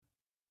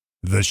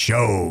The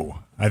show.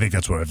 I think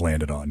that's what I've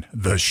landed on.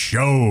 The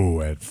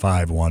show at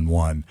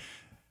 511.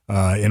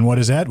 And what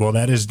is that? Well,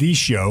 that is the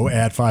show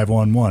at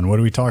 511. What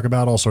do we talk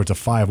about? All sorts of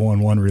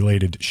 511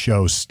 related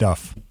show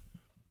stuff.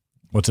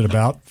 What's it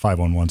about?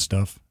 511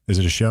 stuff. Is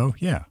it a show?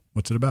 Yeah.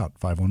 What's it about?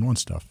 511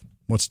 stuff.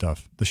 What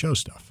stuff? The show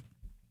stuff.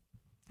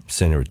 I'm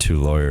saying there were two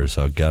lawyers,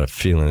 so I've got a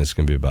feeling it's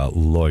going to be about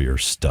lawyer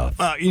stuff.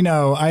 I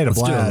had a blast. Let's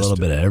do a little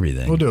bit of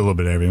everything. We'll do a little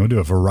bit of everything. We'll do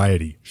a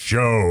variety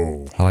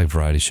show. I like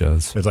variety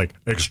shows. It's like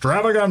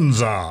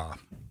extravaganza.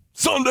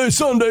 Sunday,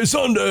 Sunday,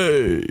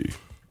 Sunday.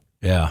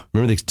 Yeah.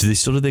 Remember, do they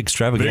still do the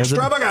extravaganza?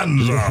 The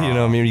extravaganza. You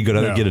know, I mean, you go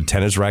down and get a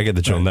tennis racket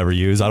that you'll never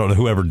use. I don't know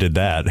whoever did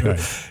that. Right.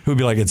 Who'd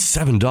be like, it's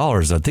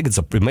 $7. I think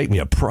it'd make me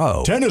a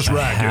pro. Tennis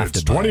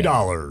rackets,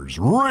 $20.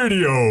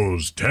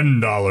 Radios,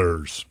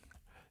 $10.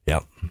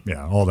 Yep.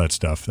 Yeah, all that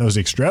stuff. That was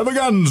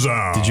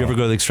extravaganza. Did you ever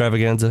go to the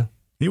extravaganza?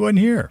 He wasn't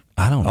here.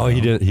 I don't know. Oh, he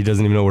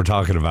doesn't even know what we're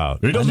talking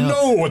about. He doesn't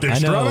know what the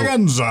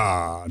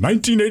extravaganza.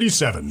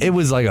 1987. It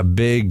was like a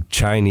big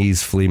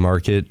Chinese flea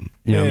market.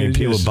 You know,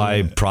 people would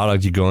buy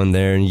product. You go in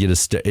there and you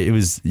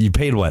get you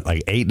paid what,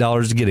 like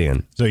 $8 to get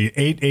in. So you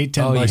 $10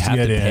 to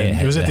get in.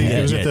 It was at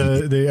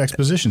the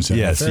exposition center.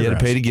 Yes, you had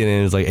to pay to get in.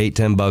 It was like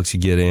 $10 you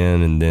get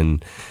in, and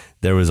then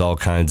there was all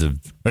kinds of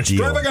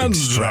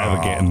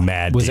extravagant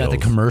mad Was deals. that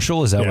the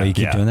commercial? Is that why you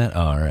keep doing that?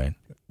 Oh, all right.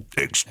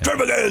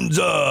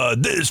 Extravaganza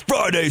this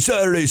Friday,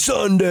 Saturday,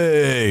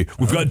 Sunday.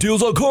 We've got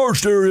deals on car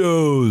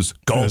stereos,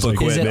 golf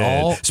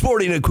equipment,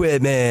 sporting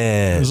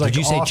equipment. Did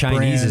you say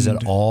Chinese? Is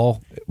it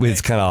all?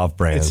 It's kind of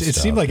off-brand. It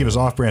seemed like it was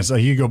off-brand. So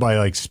you could go buy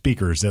like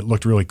speakers that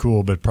looked really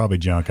cool, but probably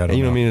junk. I don't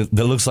know. What I mean?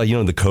 That looks like,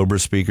 the Cobra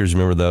speakers.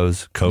 Remember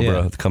those?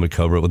 Cobra, the company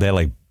Cobra. Well, they had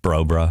like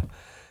Brobra.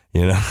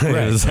 You know,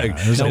 right. It was like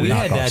we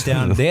had that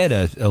down. They had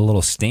a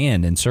little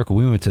stand in Circle.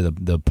 We went to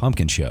the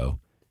pumpkin show,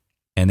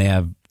 and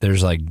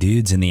there's like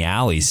dudes in the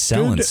alleys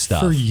selling Good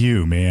stuff. For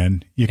you,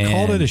 man. You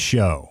called it a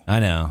show. I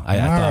know. I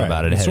thought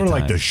about it ahead It's sort of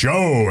like the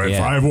show at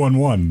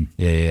 511.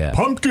 Yeah.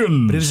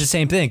 Pumpkins. But it was the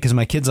same thing because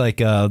my kids like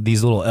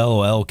these little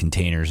LOL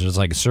containers. There's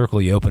like a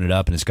circle. You open it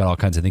up and it's got all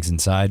kinds of things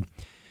inside.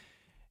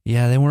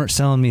 Yeah, they weren't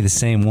selling me the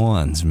same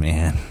ones,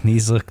 man.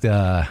 These looked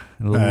a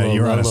little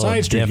you're on a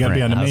side street. You got to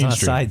be on the main street. I was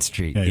on a side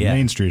street. Yeah,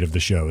 main street of the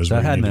show is so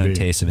where I had you need no to be.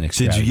 taste of an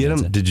extravaganza. Did you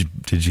get them?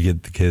 Did you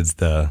get the kids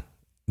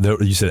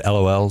you said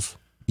LOLs?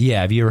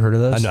 Yeah, have you ever heard of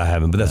those? I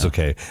haven't, but that's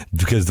okay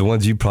because the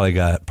ones you probably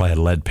had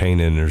lead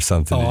paint in it or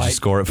something. Did you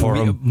score it for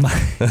them?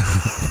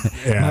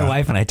 My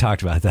wife and I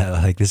talked about that.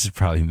 Like, this is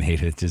probably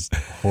made with just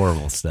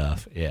horrible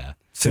stuff. Yeah,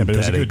 but it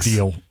was a good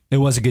deal. It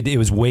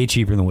was way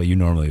cheaper than what you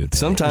normally would pay.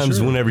 Sometimes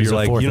whenever you're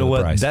like, you know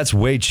what, price. That's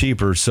way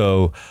cheaper.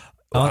 So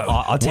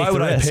I'll take the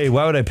risk.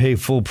 Why would I pay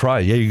full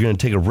price? Yeah, you're going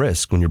to take a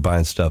risk when you're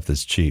buying stuff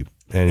that's cheap.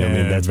 And I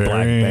mean, that's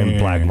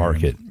black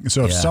market.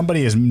 So if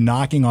somebody is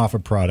knocking off a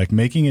product,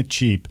 making it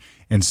cheap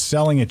and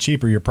selling it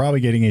cheaper, you're probably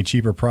getting a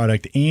cheaper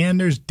product. And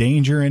there's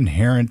danger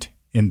inherent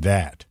in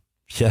that.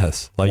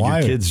 Yes. Like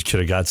your kids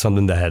should have got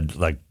something that had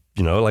like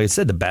I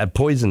said, the bad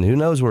poison. Who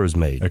knows where it was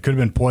made? It could have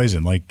been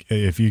poison. Like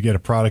if you get a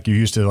product you're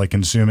used to like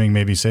consuming,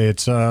 maybe say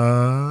it's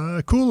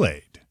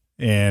Kool-Aid,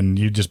 and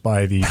you just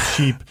buy the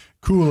cheap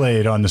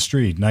Kool-Aid on the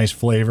street. Nice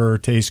flavor,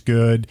 tastes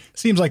good.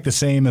 Seems like the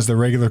same as the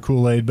regular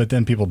Kool-Aid, but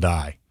then people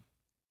die.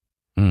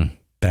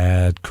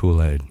 Bad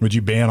Kool-Aid. Would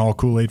you ban all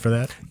Kool-Aid for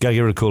that? Gotta get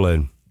rid of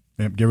Kool-Aid.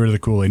 Yep, get rid of the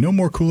Kool-Aid. No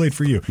more Kool-Aid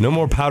for you. No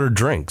more powdered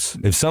drinks.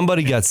 If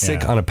somebody got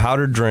sick on a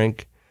powdered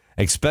drink,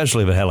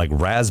 especially if it had like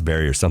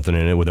raspberry or something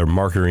in it, where they're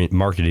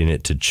marketing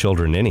it to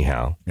children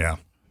anyhow. Yeah.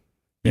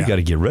 You got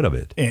to get rid of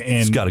it. And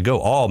it's got to go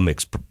all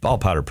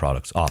powdered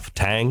products off.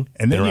 Tang.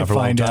 And then you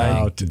find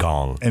out.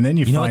 Gong. And then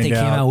you know find what they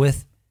out. came out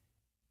with?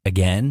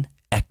 Again,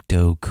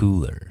 Ecto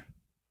Cooler.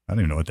 I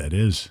don't even know what that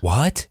is.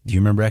 What? Do you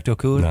remember Ecto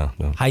Cooler?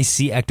 No. High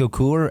C Ecto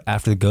Cooler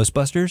after the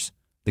Ghostbusters?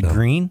 The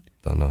green?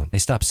 Don't know. They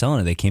stopped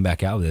selling it. They came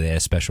back out with it. They had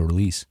a special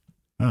release.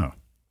 Oh.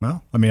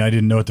 Well, I mean, I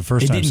didn't know it the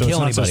first time, so it's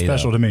not so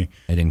special to me.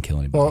 It didn't kill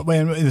anybody.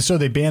 Well, so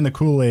they banned the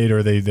Kool-Aid,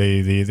 or they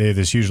have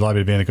this huge lobby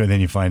to ban the Kool-Aid, and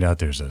then you find out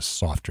there's a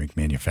soft drink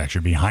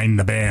manufacturer behind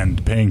the ban,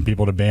 paying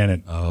people to ban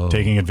it,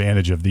 taking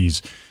advantage of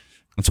these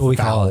That's what we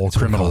call it. It's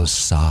criminals. What we call a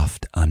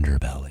soft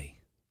underbelly.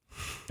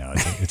 No,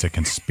 it's a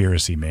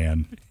conspiracy,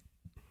 man.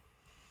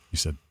 You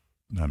said,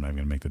 no, I'm not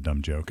going to make the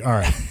dumb joke. All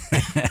right.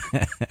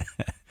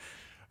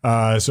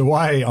 So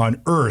why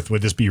on earth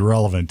would this be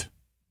relevant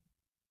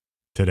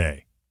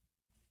today?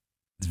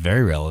 It's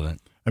very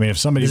relevant. I mean, if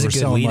somebody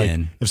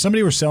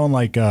were selling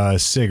like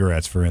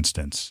cigarettes, for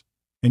instance,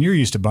 and you're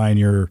used to buying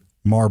your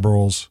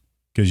Marlboros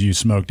because you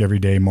smoked every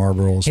day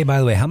Marlboros. Hey, by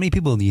the way, how many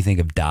people do you think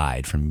have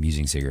died from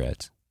using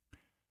cigarettes?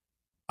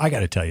 I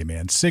got to tell you,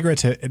 man,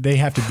 cigarettes, they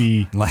have to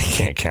be like,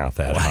 can't count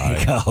that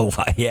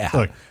high. Yeah.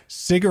 Look,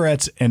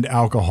 cigarettes and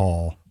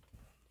alcohol.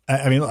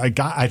 I mean,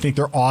 I think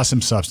they're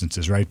awesome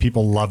substances, right?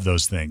 People love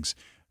those things.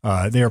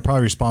 They are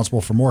probably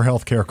responsible for more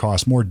healthcare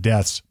costs, more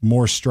deaths,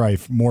 more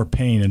strife, more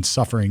pain and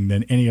suffering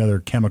than any other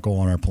chemical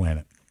on our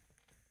planet.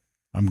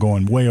 I'm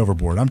going way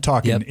overboard. I'm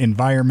talking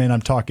environment.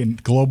 I'm talking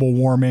global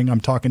warming.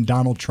 I'm talking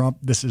Donald Trump.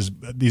 These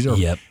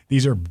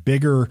are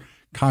bigger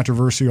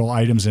controversial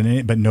items in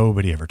it, but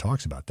nobody ever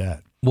talks about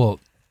that. Well,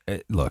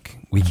 look,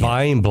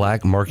 buying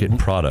black market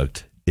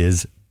product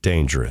is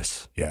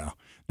dangerous. Yeah.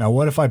 Now,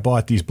 what if I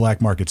bought these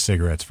black market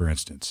cigarettes, for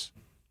instance?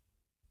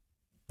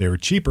 They were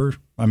cheaper.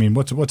 I mean,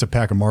 what's a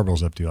pack of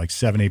Marlboros up to? Like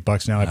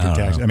 $7-8 now after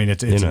tax. I mean,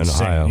 it's insane.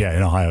 Ohio. Yeah,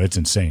 in Ohio, it's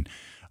insane.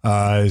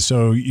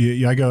 So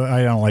I go,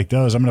 I don't like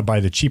those. I'm going to buy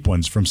the cheap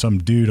ones from some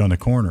dude on the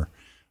corner.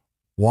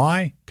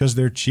 Why? Because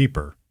they're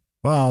cheaper.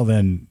 Well,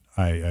 then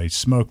I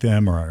smoke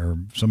them, or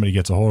somebody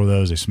gets a hold of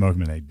those. They smoke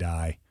them and they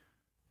die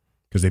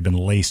because they've been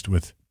laced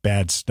with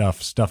bad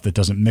stuff that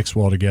doesn't mix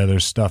well together,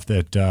 stuff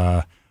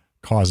that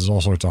causes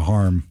all sorts of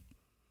harm.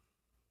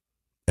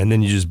 And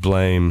then you just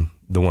blame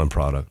the one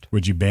product.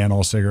 Would you ban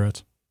all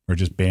cigarettes or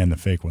just ban the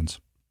fake ones?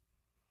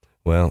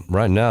 Well,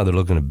 right now they're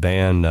looking to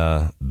ban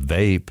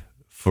vape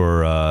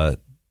for...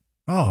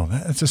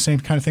 that's the same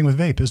kind of thing with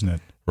vape, isn't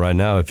it? Right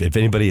now, if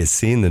anybody has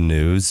seen the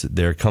news,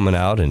 they're coming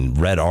out and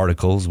read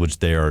articles, which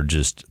they are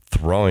just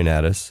throwing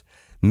at us.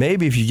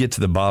 Maybe if you get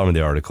to the bottom of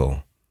the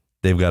article,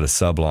 they've got a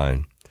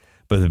subline.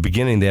 But at the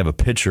beginning, they have a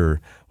picture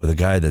with a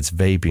guy that's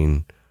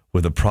vaping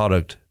with a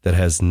product that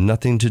has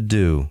nothing to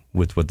do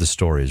with what the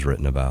story is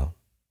written about.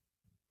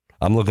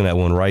 I'm looking at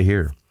one right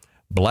here.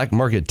 Black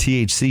market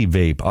THC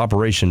vape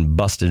operation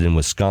busted in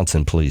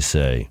Wisconsin, police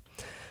say.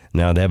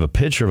 Now, they have a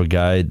picture of a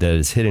guy that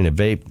is hitting a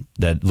vape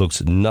that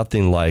looks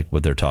nothing like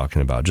what they're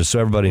talking about, just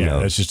so everybody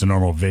knows. That's just a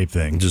normal vape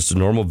thing. Just a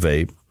normal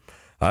vape.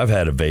 I've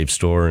had a vape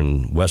store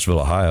in Westville,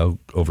 Ohio,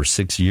 over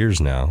 6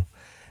 years now,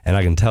 and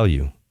I can tell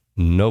you,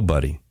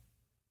 nobody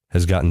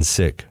has gotten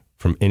sick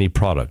from any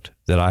product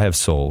that I have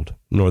sold,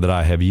 nor that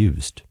I have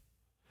used.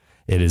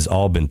 It has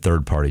all been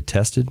third-party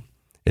tested.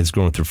 It's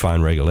going through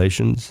fine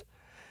regulations.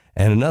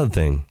 And another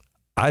thing,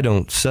 I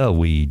don't sell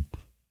weed.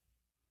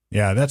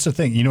 Yeah, that's the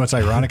thing. You know what's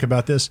ironic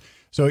about this?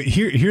 So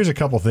here's a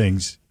couple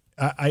things.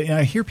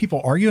 I hear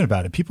people arguing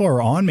about it. People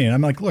are on me, and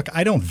I'm like, look,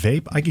 I don't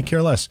vape. I could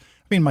care less.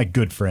 I mean, my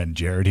good friend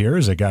Jared here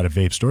has got a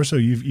vape store, so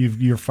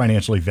you're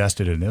financially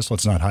vested in this.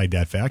 Let's not hide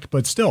that fact.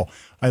 But still,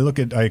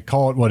 I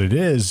call it what it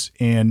is,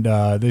 and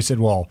they said,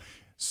 well,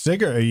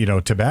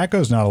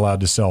 tobacco's not allowed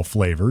to sell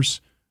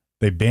flavors.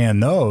 They ban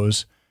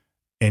those.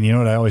 And you know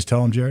what I always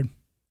tell them, Jared?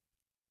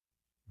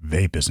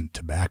 Vape isn't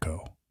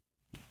tobacco.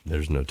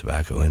 There's no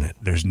tobacco in it.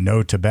 There's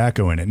no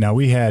tobacco in it. Now,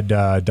 we had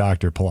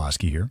Dr.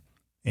 Pulaski here,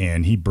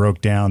 and he broke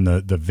down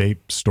the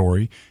vape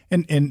story.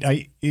 And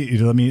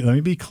let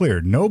me be clear.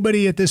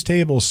 Nobody at this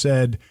table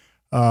said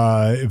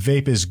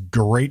vape is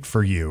great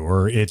for you,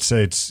 or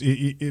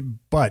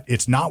but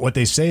it's not what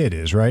they say it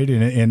is, right?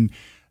 And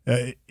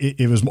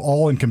it was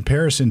all in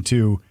comparison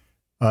to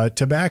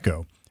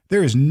tobacco.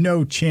 There is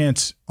no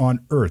chance on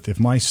earth if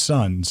my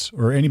sons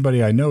or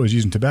anybody I know is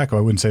using tobacco,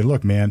 I wouldn't say,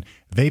 look, man,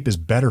 vape is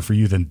better for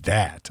you than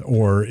that.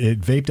 Or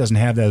vape doesn't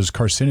have those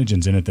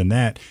carcinogens in it than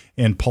that.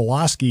 And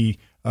Pulaski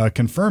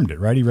confirmed it,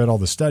 right? He read all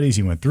the studies.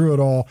 He went through it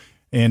all.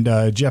 And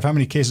Jeff, how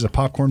many cases of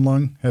popcorn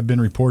lung have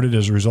been reported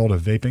as a result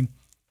of vaping?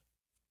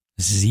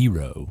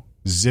 0.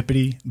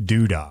 Zippity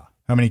doodah.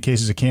 How many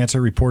cases of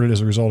cancer reported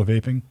as a result of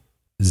vaping?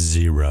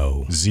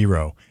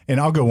 0. And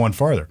I'll go one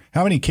farther.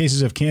 How many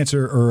cases of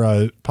cancer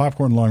or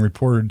popcorn lung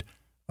reported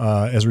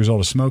as a result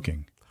of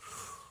smoking?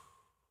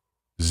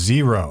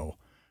 0.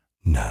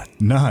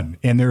 None.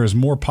 And there is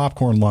more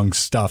popcorn lung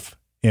stuff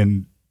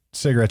in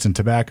cigarettes and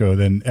tobacco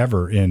than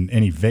ever in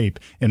any vape.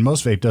 And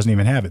most vape doesn't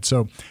even have it.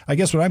 So I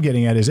guess what I'm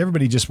getting at is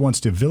everybody just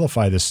wants to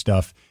vilify this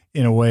stuff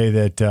in a way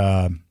that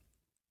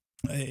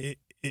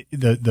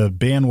the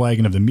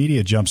bandwagon of the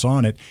media jumps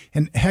on it.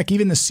 And heck,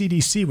 even the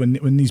CDC,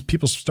 when these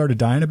people started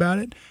dying about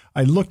it,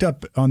 I looked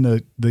up on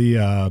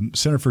the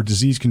Center for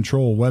Disease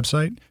Control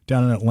website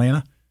down in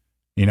Atlanta.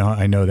 You know,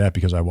 I know that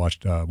because I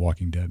watched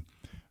Walking Dead.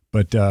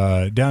 But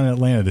down in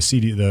Atlanta,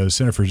 the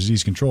Center for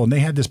Disease Control, and they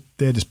had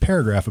this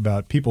paragraph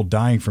about people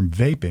dying from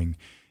vaping.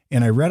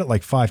 And I read it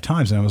like 5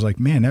 times, and I was like,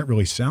 man, that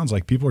really sounds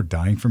like people are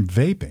dying from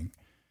vaping.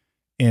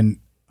 And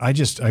I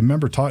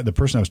remember the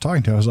person I was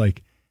talking to, I was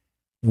like,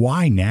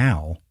 why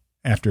now,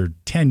 after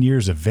 10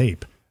 years of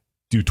vape,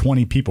 do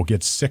 20 people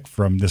get sick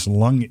from this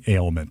lung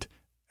ailment?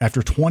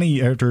 After 10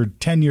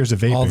 years of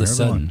vaping,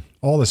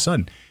 all of a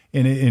sudden.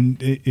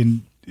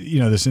 And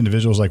this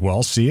individual was like,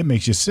 well, see, it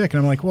makes you sick. And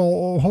I'm like,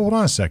 well, hold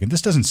on a second.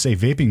 This doesn't say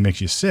vaping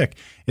makes you sick.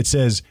 It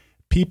says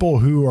people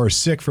who are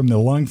sick from the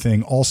lung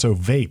thing also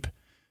vape.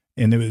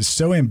 And it was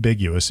so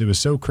ambiguous. It was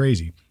so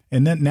crazy.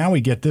 And then now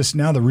we get this.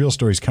 Now the real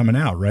story's coming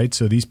out, right?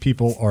 So these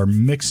people are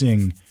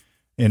mixing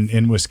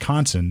in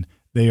Wisconsin.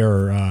 They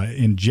are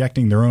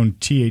injecting their own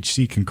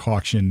THC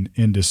concoction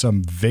into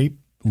some vape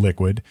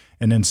liquid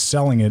and then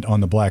selling it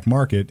on the black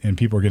market, and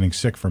people are getting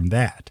sick from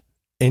that.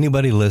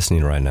 Anybody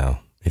listening right now,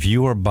 if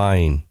you are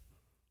buying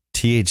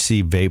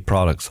THC vape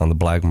products on the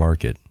black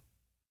market,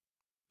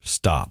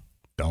 stop.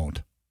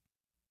 Don't.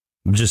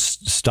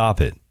 Just stop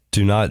it.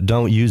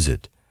 Don't use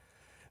it.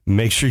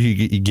 Make sure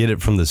you get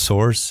it from the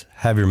source.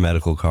 Have your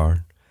medical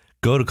card.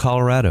 Go to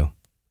Colorado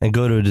and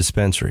go to a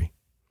dispensary.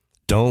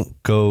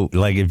 Don't go,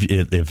 like,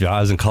 if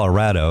I was in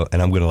Colorado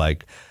and I'm going to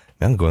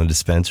I'm going to the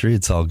dispensary.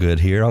 It's all good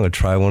here. I'm going to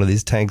try one of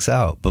these tanks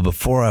out. But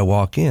before I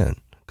walk in,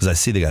 because I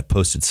see they got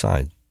posted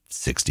sign,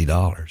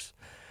 $60.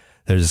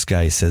 There's this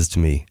guy, he says to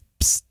me,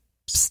 psst,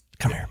 psst,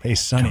 come here. Hey,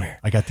 Sonny,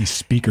 I got these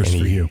speakers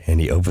for you. And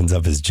he opens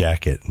up his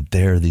jacket. And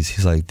there are these.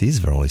 He's like,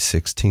 these are only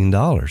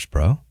 $16,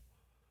 bro.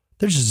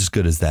 They're just as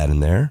good as that in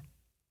there.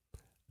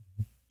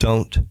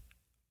 Don't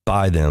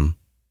buy them.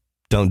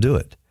 Don't do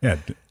it. Yeah.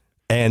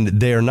 And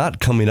they are not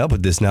coming up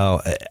with this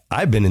now.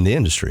 I've been in the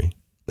industry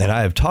and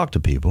I have talked to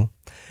people,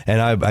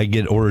 and I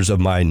get orders of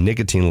my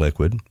nicotine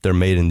liquid. They're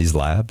made in these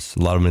labs, a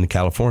lot of them in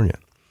California.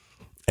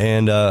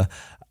 And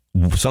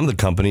some of the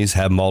companies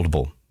have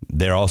multiple.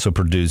 They're also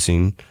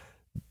producing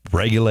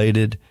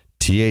regulated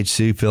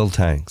THC filled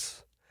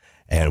tanks.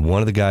 And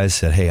one of the guys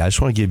said, hey, I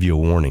just want to give you a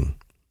warning.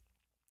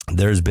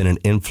 There's been an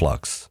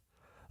influx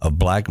of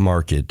black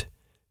market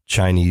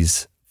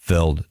Chinese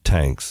filled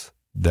tanks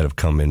that have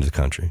come into the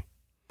country,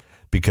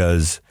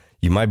 because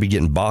you might be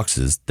getting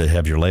boxes that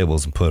have your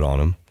labels and put on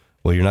them.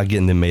 Well, you're not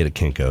getting them made at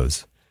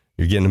Kinko's.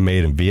 You're getting them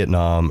made in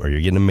Vietnam, or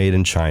you're getting them made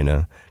in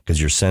China, because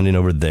you're sending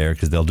over there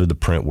because they'll do the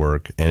print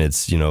work, and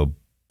it's,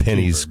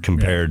 pennies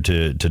compared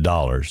to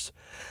dollars.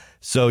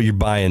 So you're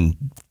buying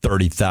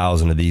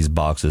 30,000 of these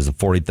boxes and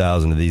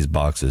 40,000 of these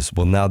boxes.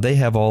 Well, now they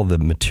have all the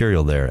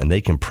material there and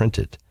they can print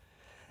it.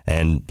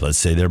 And let's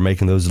say they're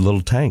making those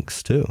little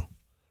tanks too.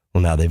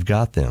 Well, now they've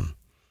got them.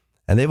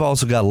 And they've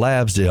also got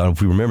labs.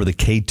 If we remember the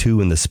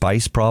K2 and the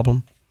spice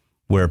problem,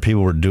 where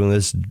people were doing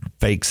this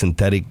fake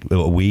synthetic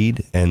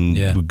weed and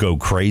would go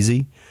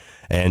crazy.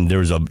 And there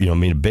was a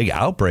big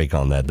outbreak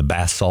on that. The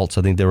bath salts,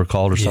 I think they were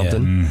called, or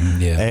something.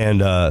 Mm-hmm, yeah.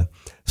 And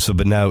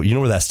but now you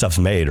know where that stuff's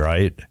made,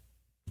 right?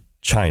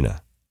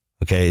 China.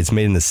 Okay, it's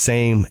made in the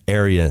same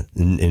area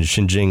in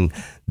Xinjiang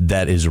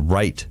that is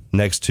right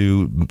next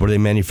to where they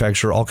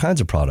manufacture all kinds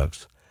of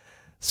products.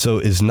 So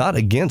it's not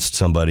against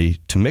somebody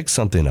to mix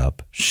something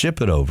up,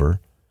 ship it over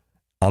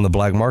on the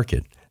black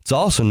market. It's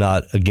also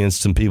not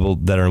against some people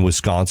that are in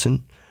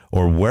Wisconsin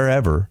or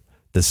wherever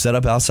that set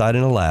up outside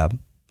in a lab,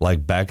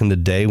 like back in the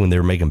day when they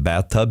were making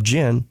bathtub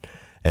gin,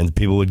 and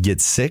people would get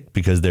sick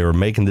because they were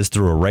making this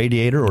through a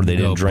radiator, or they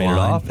didn't drain it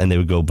off, and they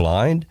would go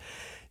blind.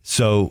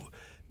 So,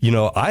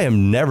 I have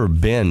never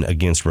been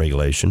against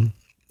regulation.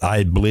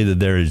 I believe that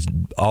there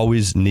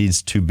always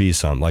needs to be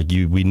some.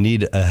 We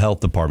need a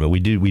health department. We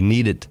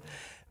need it,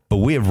 but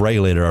we have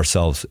regulated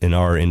ourselves in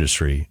our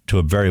industry to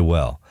it very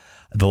well.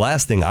 The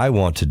last thing I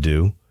want to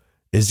do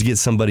is to get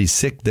somebody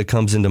sick that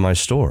comes into my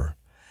store.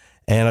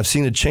 And I've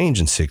seen a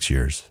change in 6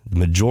 years. The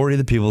majority of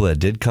the people that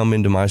did come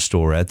into my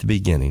store at the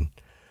beginning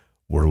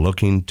were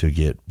looking to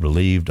get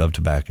relieved of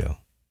tobacco.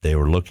 They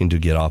were looking to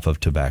get off of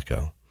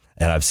tobacco.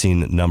 And I've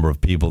seen a number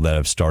of people that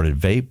have started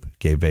vape,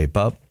 gave vape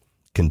up,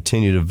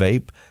 continue to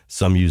vape.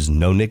 Some use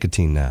no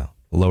nicotine now,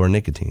 lower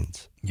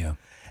nicotines. Yeah.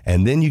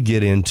 And then you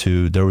get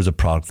into, there was a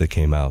product that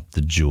came out,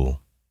 the Juul.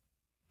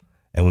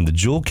 And when the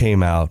Juul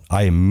came out,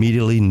 I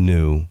immediately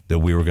knew that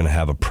we were going to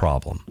have a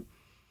problem,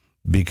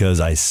 because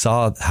I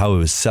saw how it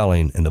was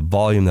selling and the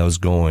volume that was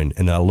going,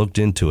 and I looked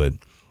into it,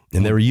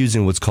 and they were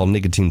using what's called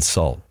nicotine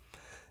salt.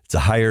 It's a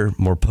higher,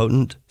 more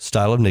potent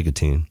style of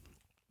nicotine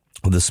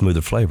with a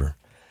smoother flavor.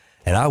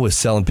 And I was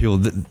selling people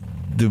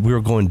that we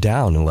were going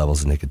down in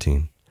levels of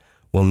nicotine.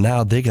 Well,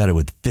 now they got it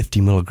with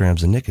 50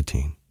 milligrams of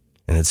nicotine,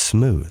 and it's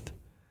smooth.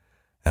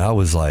 And I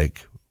was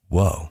like,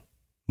 whoa,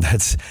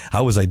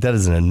 that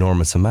is an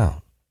enormous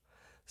amount.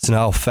 So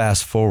now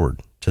fast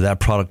forward to that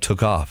product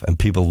took off and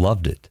people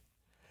loved it,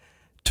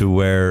 to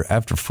where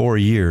after 4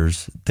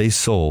 years, they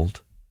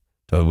sold,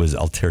 it was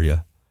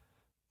Alteria,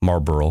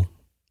 Marlboro,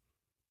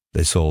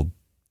 they sold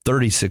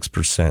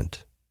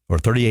 36% or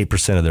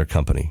 38% of their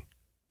company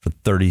for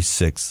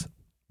 $36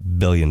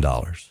 billion.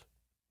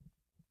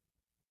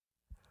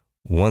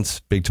 Once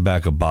Big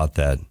Tobacco bought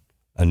that,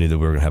 I knew that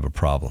we were going to have a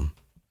problem.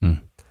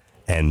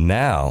 And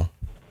now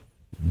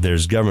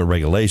there's government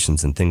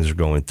regulations and things are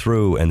going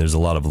through, and there's a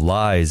lot of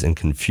lies and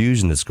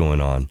confusion that's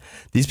going on.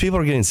 These people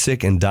are getting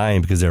sick and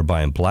dying because they're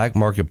buying black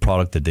market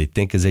product that they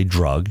think is a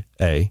drug.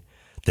 They're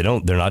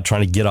not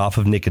trying to get off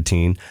of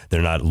nicotine.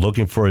 They're not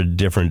looking for a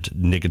different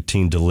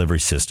nicotine delivery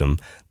system.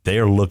 They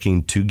are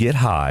looking to get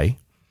high,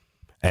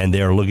 and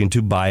they are looking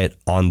to buy it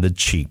on the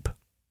cheap.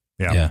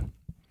 Yeah.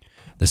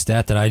 The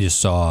stat that I just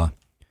saw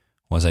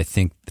was, I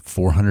think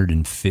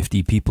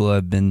 450 people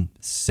have been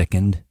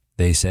sickened,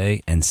 they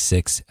say, and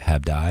 6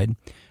 have died.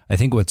 I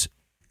think what's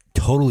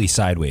totally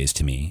sideways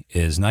to me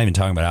is not even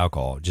talking about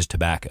alcohol, just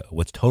tobacco.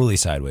 What's totally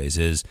sideways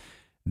is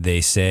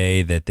they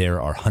say that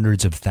there are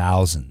hundreds of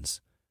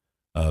thousands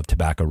of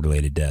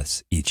tobacco-related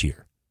deaths each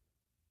year.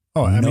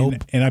 Oh,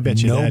 and I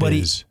bet you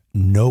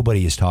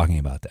nobody is talking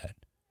about that.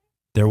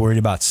 They're worried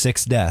about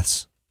 6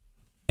 deaths,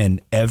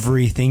 and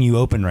everything you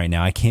open right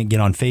now, I can't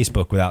get on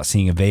Facebook without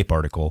seeing a vape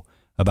article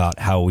about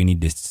how we need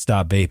to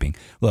stop vaping.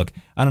 Look,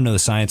 I don't know the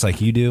science like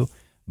you do,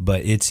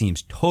 but it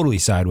seems totally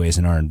sideways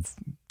in our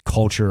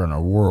culture and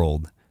our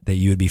world that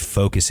you would be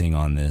focusing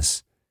on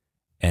this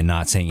and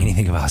not saying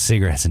anything about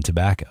cigarettes and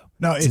tobacco.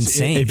 No, it's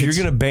insane. If you're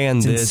going to ban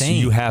this,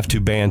 you have to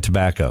ban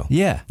tobacco.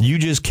 Yeah. You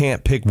just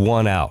can't pick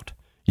one out.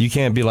 You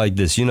can't be like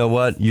this. You know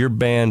what? You're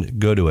banned.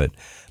 Go to it.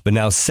 But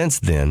now since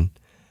then,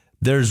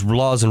 there's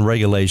laws and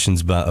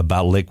regulations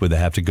about liquid that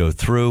have to go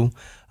through.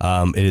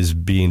 It is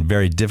being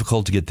very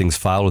difficult to get things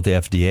filed with the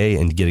FDA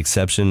and get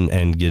exception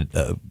and get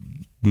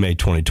May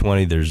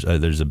 2020. There's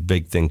a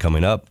big thing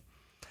coming up.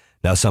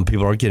 Now some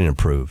people are getting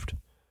approved.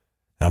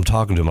 And I'm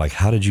talking to them like,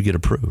 how did you get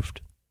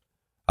approved?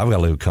 I've got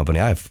a little company.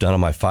 I've done all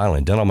my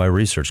filing, done all my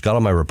research, got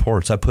all my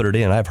reports. I put it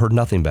in. I've heard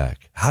nothing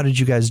back. How did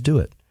you guys do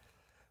it?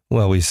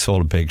 Well, we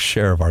sold a big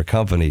share of our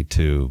company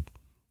to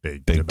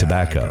Big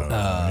Tobacco.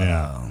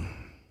 Yeah.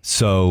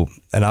 So,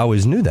 and I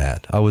always knew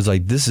that. I was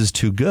like, this is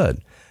too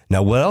good.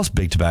 Now, what else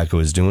Big Tobacco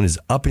is doing is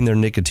upping their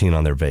nicotine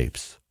on their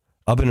vapes,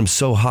 upping them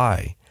so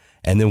high.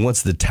 And then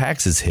once the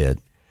taxes hit,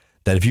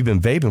 that if you've been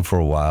vaping for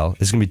a while,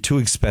 it's going to be too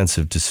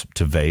expensive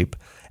to vape.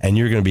 And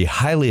you're going to be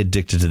highly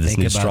addicted to this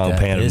new strong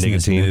pan of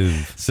nicotine.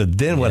 Move. So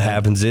then what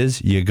happens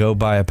is you go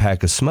buy a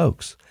pack of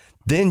smokes.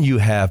 Then you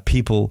have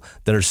people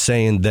that are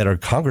saying, that are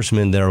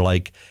congressmen that are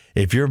like,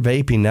 if you're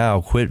vaping now,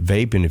 quit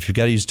vaping. If you've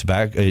got to use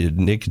tobacco,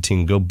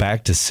 nicotine, go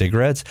back to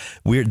cigarettes.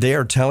 They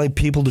are telling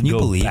people to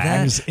go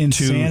back to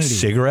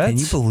cigarettes. Can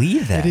you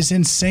believe that? It is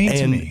insane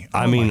to me.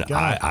 I mean,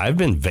 I've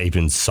been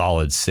vaping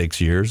solid 6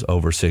 years,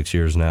 over 6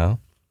 years now.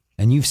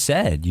 And you've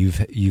said you've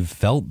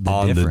felt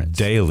the difference. On the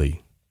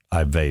daily,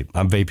 I vape.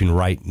 I'm vaping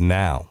right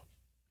now.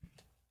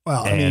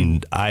 Well,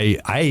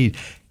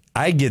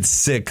 I get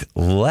sick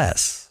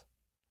less.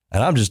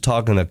 And I'm just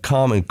talking a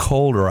common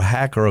cold or a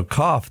hack or a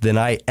cough than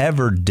I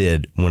ever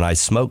did when I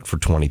smoked for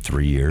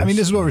 23 years. I mean,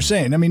 this is what we're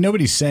saying. I mean,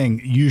 nobody's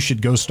saying you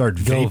should go start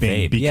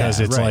vaping because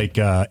it's like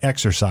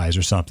exercise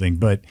or something.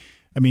 But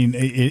I mean,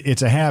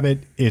 it's a habit.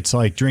 It's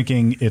like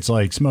drinking. It's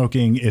like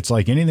smoking. It's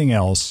like anything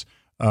else.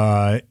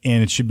 And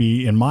it should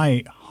be, in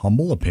my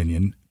humble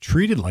opinion,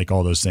 treated like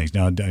all those things.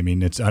 Now, I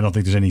mean, I don't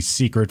think there's any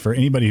secret for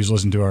anybody who's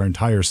listened to our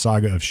entire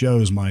saga of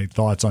shows, my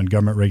thoughts on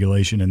government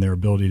regulation and their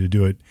ability to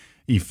do it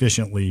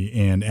efficiently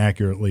and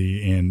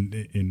accurately and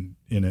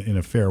in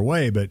a fair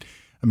way. But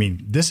I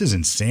mean, this is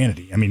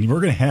insanity. I mean, we're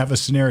going to have a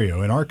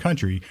scenario in our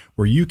country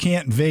where you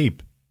can't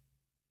vape,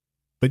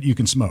 but you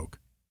can smoke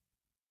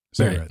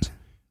cigarettes.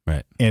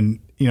 Right. And,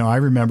 you know, I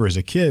remember as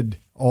a kid,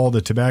 all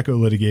the tobacco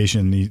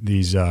litigation,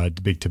 these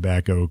big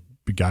tobacco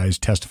guys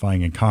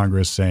testifying in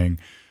Congress saying,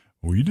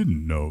 we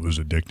didn't know it was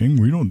addicting.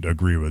 We don't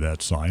agree with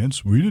that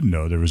science. We didn't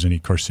know there was any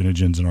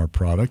carcinogens in our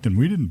product, and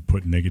we didn't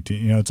put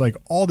nicotine. You know, it's like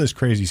all this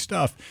crazy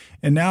stuff.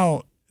 And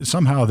now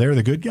somehow they're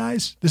the good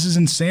guys. This is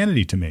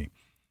insanity to me.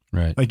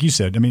 Right. Like you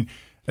said, I mean,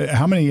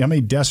 how many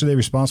deaths are they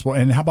responsible?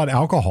 And how about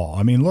alcohol?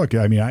 I mean, look,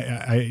 I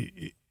mean,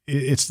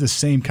 it's the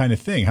same kind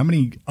of thing. How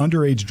many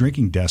underage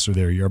drinking deaths are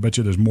there a year? I bet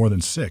you there's more than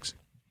 6.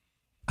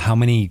 How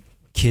many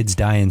kids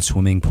die in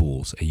swimming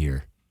pools a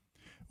year?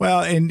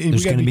 Well, and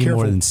there's we got to be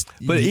careful. More than,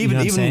 but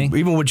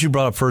even what you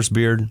brought up first,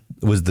 Beard,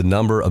 was the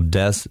number of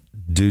deaths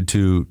due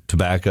to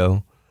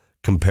tobacco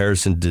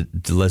comparison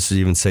to let's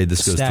even say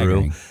this goes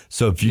through.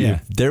 So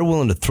if they're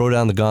willing to throw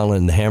down the gauntlet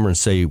and the hammer and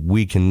say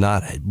we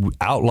cannot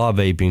outlaw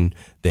vaping,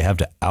 they have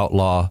to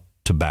outlaw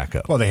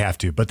tobacco. Well, they have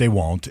to, but they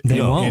won't.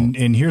 They won't.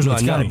 And here's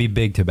what's got to be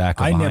big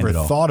tobacco. I never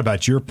thought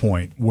about your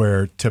point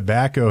where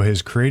tobacco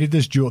has created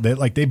this jewel.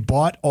 They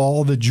bought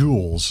all the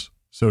jewels,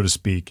 so to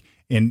speak.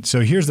 And so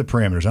here's the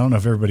parameters. I don't know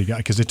if everybody got,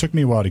 because it took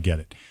me a while to get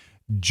it.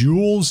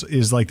 Joules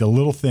is like the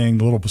little thing,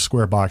 the little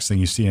square box thing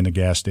you see in the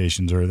gas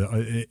stations,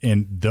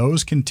 and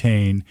those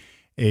contain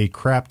a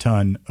crap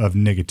ton of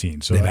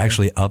nicotine. So they've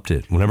actually upped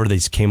it. Whenever they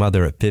came out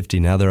there at 50,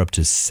 now they're up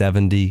to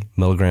 70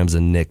 milligrams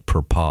of nic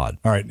per pod.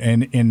 All right.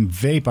 And in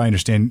vape, I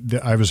understand,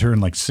 I was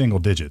hearing like single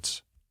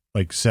digits,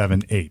 like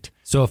 7, 8.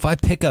 So if I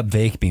pick up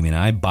Vape and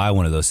I buy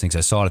one of those things, I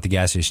saw it at the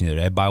gas station the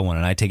other day, I buy one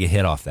and I take a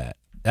hit off that.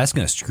 That's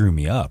going to screw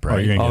me up,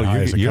 right? You're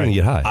going to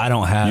get high. I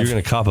don't have. You're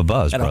going to cop a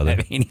buzz, brother. I don't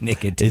have any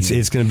nicotine.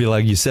 It's going to be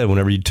like you said,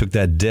 whenever you took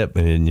that dip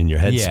and your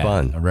head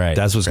spun. Right.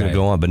 That's what's going to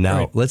go on. But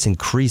now let's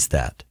increase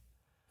that.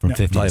 From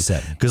 50 to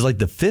 70. Because like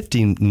the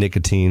 50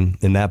 nicotine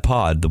in that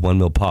pod, the 1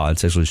 mil pod,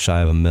 it's actually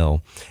shy of a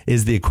mil,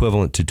 is the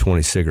equivalent to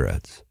 20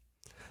 cigarettes.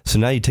 So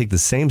now you take the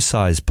same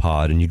size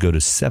pod and you go to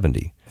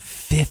 70.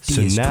 50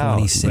 so is now,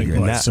 20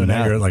 cigarettes. So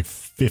now you're at like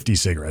 50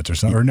 cigarettes or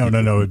something. Or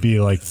no, it'd be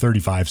like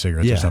 35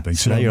 cigarettes or something.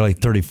 So now you're like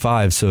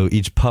 35. So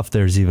each puff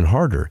there is even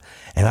harder.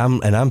 And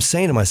I'm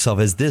saying to myself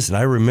as this, and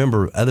I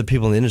remember other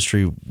people in the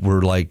industry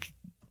were like,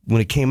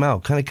 when it came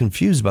out, kind of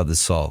confused about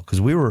this salt. Because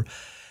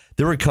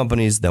there were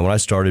companies that when I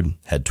started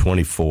had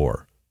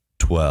 24,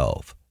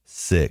 12,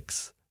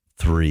 6,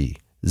 3,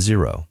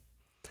 0.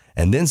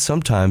 And then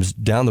sometimes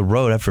down the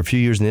road, after a few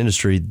years in the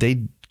industry,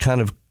 they kind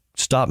of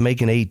stop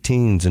making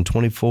 18s and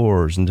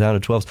 24s and down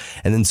to 12s.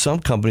 And then some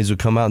companies would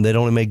come out and they'd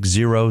only make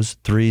 0s,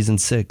 3s, and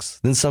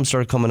 6s. Then some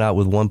started coming out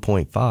with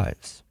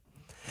 1.5s.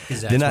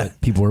 Because that's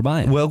what people were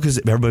buying. Well, because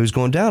everybody was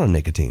going down on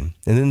nicotine.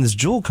 And then this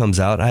Juul comes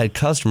out. I had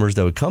customers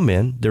that would come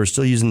in. They were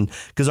still using,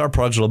 because our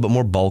products are a little bit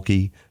more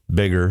bulky,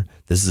 bigger.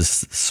 This is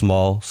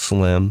small,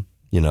 slim,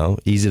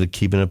 easy to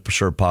keep in a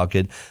shirt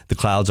pocket. The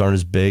clouds aren't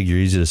as big. You're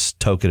easy to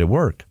toke it at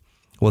work.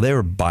 Well, they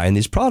were buying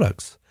these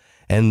products.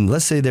 And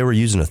let's say they were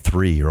using a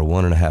 3 or a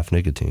 1.5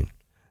 nicotine.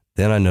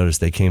 Then I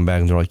noticed they came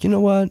back and they're like, you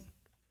know what?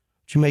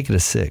 Would you make it a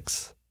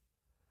 6?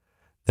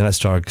 Then I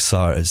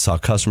saw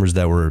customers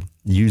that were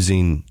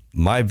using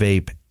my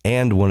vape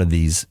and one of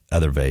these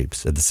other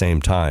vapes at the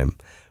same time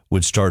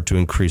would start to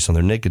increase on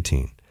their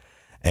nicotine.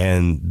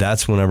 And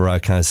that's whenever I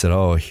kind of said,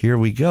 oh, here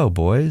we go,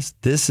 boys.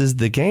 This is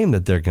the game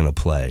that they're going to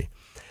play.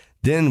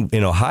 Then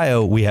in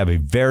Ohio, we have a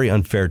very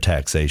unfair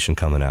taxation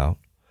coming out,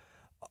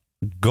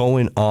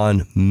 going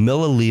on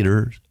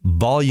milliliter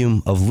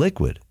volume of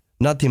liquid,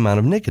 not the amount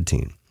of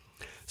nicotine.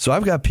 So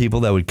I've got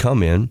people that would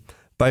come in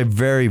by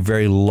very,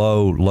 very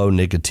low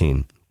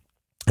nicotine,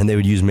 and they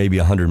would use maybe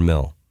 100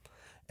 mil,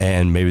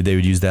 and maybe they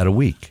would use that a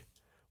week.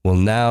 Well,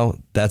 now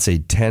that's a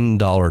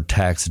 $10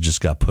 tax that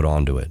just got put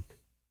onto it.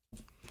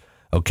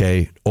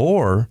 Okay,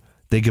 or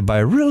they could buy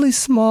a really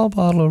small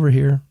bottle over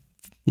here,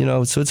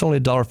 so it's only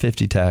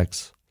 $1.50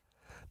 tax.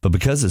 But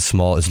because it's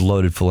small, it's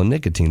loaded full of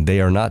nicotine.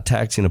 They are not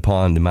taxing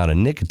upon the amount of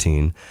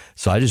nicotine.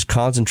 So I just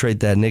concentrate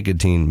that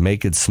nicotine,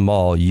 make it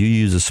small. You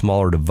use a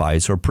smaller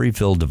device or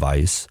pre-filled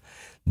device.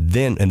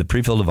 And the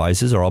pre-filled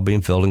devices are all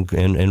being filled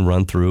and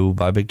run through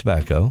by Big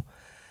Tobacco,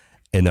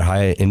 and they're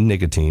high in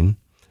nicotine.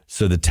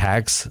 So the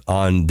tax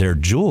on their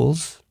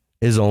jewels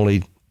is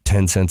only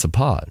 10 cents a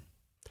pod.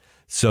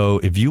 So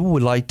if you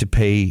would like to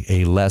pay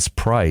a less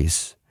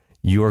price,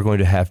 you are going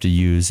to have to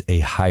use a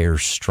higher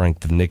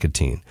strength of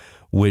nicotine,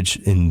 which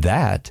in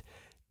that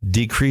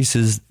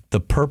decreases the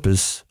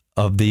purpose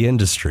of the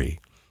industry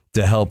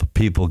to help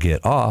people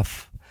get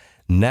off.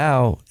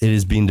 Now it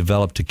is being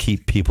developed to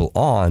keep people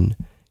on,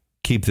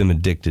 keep them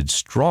addicted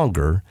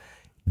stronger,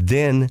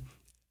 then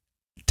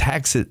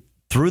tax it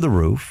through the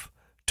roof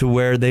to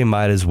where they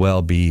might as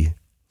well be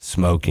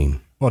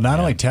smoking. Well,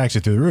 not only tax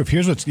it through the roof.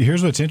 Here's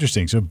what's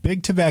interesting. So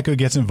Big Tobacco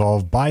gets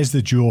involved, buys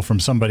the jewel from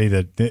somebody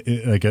that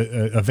like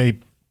a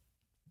vape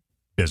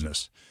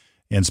business,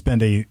 and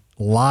spend a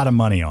lot of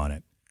money on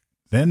it.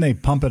 Then they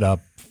pump it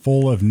up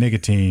full of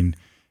nicotine,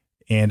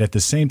 and at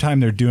the same time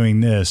they're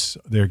doing this,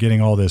 they're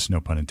getting all this, no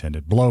pun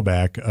intended,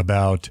 blowback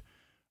about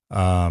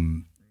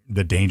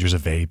the dangers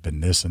of vape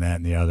and this and that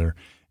and the other.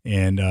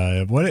 And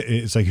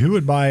it's like, who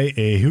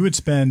would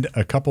spend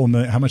a couple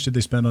million? How much did they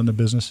spend on the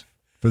business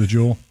for the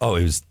jewel? Oh,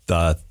 it was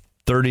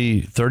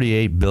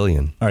 38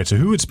 billion. All right, so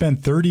who would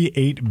spend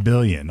 $38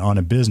 billion on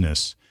a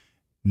business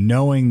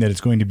knowing that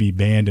it's going to be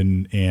banned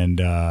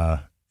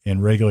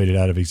and regulated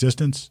out of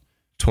existence?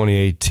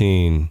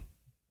 2018.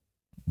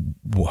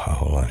 Wow,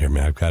 hold on here,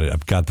 man. I've got it.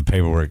 I've got the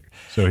paperwork.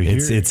 So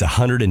it's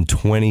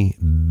 120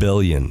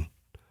 billion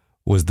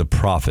was the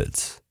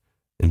profits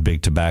in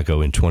Big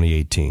Tobacco in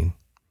 2018.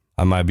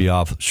 I might be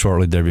off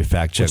shortly. There'll be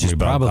fact check me,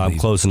 but I'm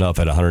close enough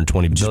at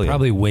 120 billion. Which is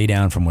probably way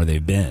down from where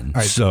they've been.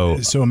 All right,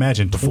 so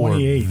imagine before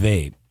 28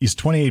 vape. Is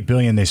 28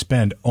 billion they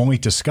spend only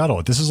to scuttle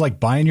it. This is like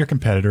buying your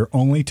competitor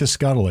only to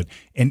scuttle it,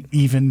 and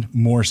even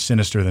more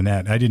sinister than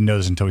that. I didn't know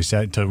this until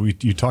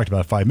you talked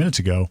about it 5 minutes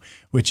ago,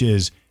 which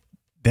is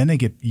then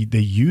they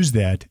use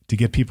that to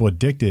get people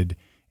addicted.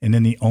 And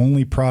then the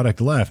only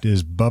product left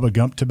is Bubba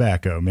Gump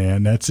tobacco,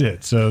 man. That's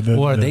it. So,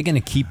 are they going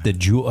to keep the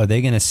jewel? Are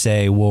they going to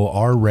say, well,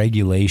 our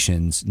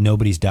regulations,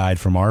 nobody's died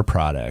from our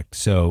product.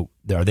 So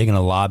are they going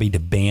to lobby to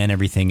ban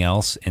everything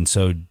else? And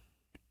so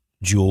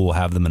Juul will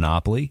have the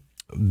monopoly?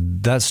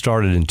 That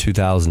started in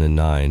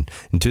 2009.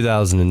 In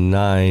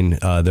 2009,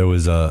 there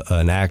was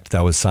an act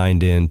that was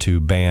signed in to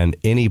ban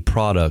any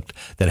product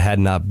that had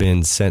not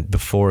been sent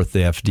before the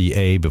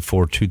FDA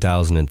before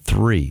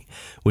 2003,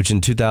 which in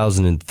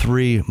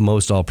 2003,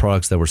 most all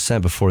products that were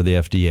sent before the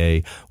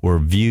FDA were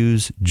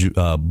Vuse,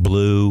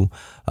 Blue.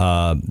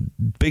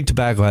 Big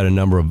Tobacco had a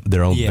number of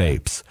their own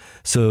vapes.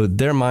 So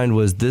their mind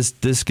was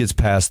this gets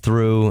passed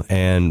through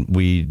and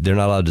they're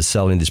not allowed to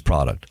sell any of this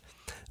product.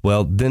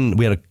 Well, then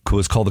we had what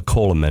was called the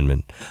Cole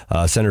Amendment.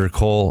 Senator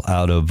Cole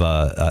out of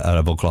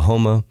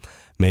Oklahoma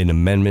made an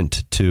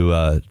amendment to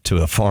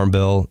a farm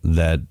bill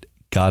that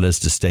got us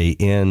to stay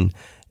in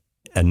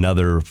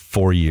another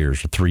 4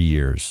 years or 3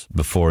 years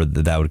before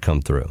that would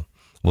come through.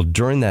 Well,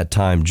 during that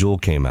time,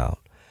 Juul came out,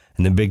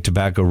 and then Big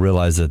Tobacco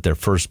realized that their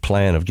first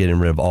plan of getting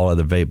rid of all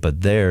other vape,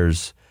 but their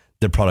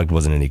product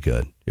wasn't any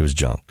good. It was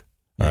junk.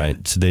 All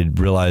right. So they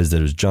realized that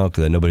it was junk,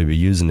 that nobody would be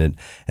using it.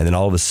 And then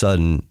all of a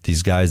sudden,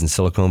 these guys in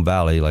Silicon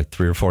Valley, like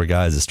 3 or 4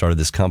 guys that started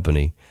this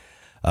company,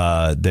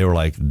 they were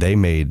like, they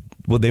made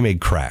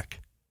crack.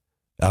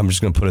 I'm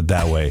just going to put it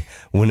that way.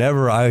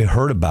 Whenever I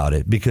heard about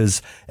it,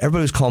 because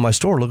everybody was calling my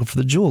store looking for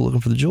the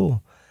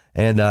Juul.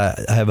 And I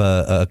have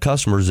a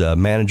customer's a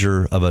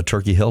manager of a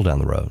Turkey Hill down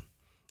the road.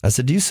 I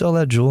said, do you sell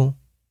that Juul?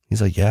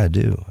 He's like, yeah, I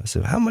do. I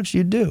said, how much do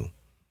you do?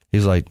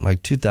 He's like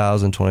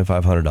 $2,000,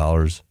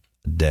 $2,500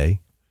 a day.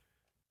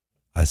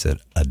 I said,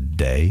 a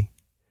day?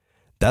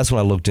 That's when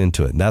I looked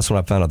into it. And that's when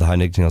I found out the high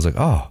nicotine. I was like,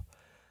 oh,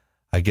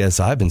 I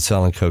guess I've been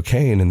selling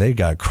cocaine and they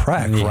got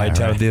crack right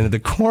down at the end of the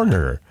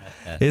corner.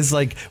 It's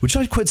like, would you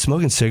like to quit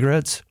smoking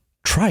cigarettes?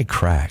 Try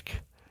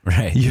crack.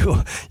 Right.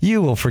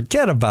 You will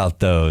forget about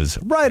those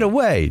right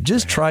away.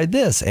 Just try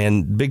this.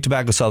 And Big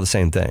Tobacco saw the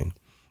same thing.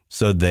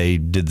 So they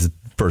did, the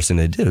first thing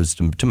they did was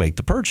to make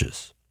the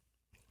purchase.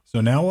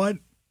 So now what?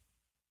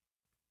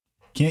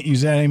 Can't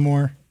use that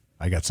anymore?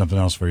 I got something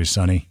else for you,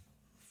 Sonny.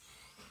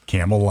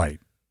 Camel Light.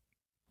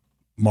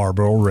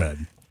 Marlboro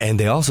Red. And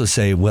they also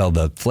say, well,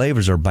 the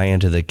flavors are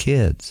banned to the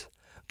kids.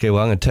 Okay,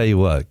 well, I'm going to tell you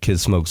what.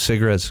 Kids smoke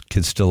cigarettes.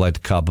 Kids still like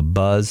to cop a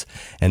buzz.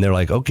 And they're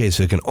like, okay,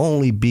 so it can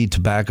only be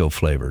tobacco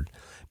flavored.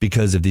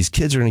 Because if these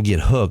kids are going to get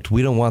hooked,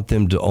 we don't want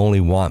them to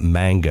only want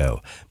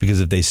mango. Because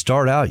if they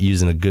start out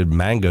using a good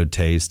mango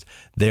taste,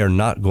 they are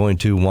not going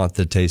to want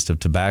the taste of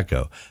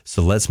tobacco.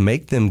 So let's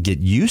make them get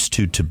used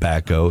to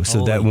tobacco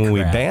so that when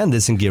we ban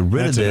this and get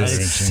rid of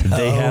this,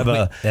 they have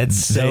a...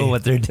 That's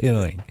what they're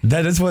doing.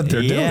 That is what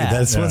they're doing.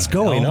 That's what's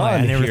going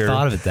on I never here.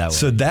 thought of it that way.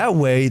 So that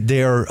way,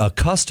 they're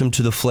accustomed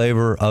to the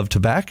flavor of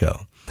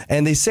tobacco.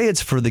 And they say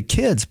it's for the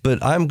kids,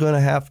 but I'm going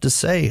to have to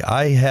say,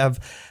 I have...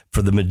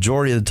 For the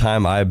majority of the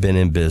time I've been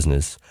in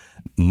business,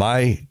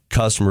 my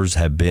customers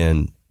have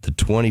been the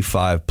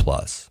 25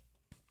 plus,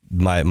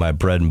 my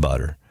bread and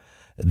butter.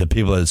 The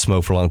people that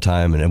smoked for a long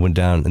time and it went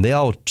down, and they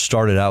all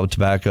started out with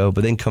tobacco,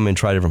 but then come in and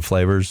try different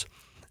flavors.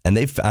 And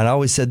I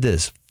always said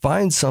this,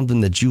 find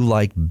something that you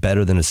like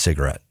better than a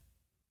cigarette.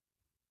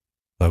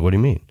 Like, what do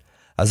you mean?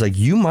 I was like,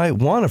 you might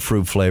want a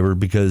fruit flavor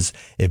because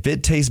if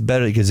it tastes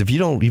better, because if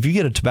you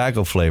get a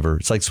tobacco flavor,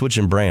 it's like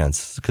switching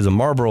brands because a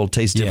Marlboro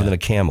tastes different than a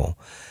Camel.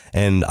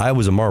 And I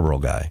was a Marlboro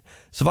guy.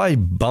 So if I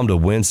bummed a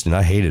Winston,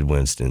 I hated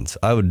Winstons,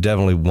 I would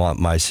definitely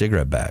want my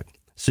cigarette back.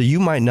 So you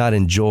might not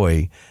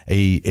enjoy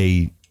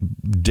a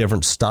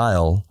different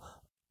style.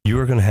 You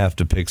are going to have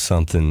to pick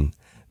something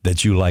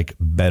that you like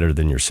better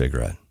than your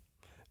cigarette.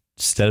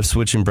 Instead of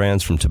switching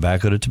brands from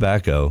tobacco to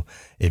tobacco,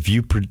 if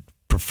you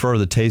prefer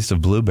the taste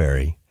of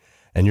blueberry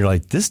and you're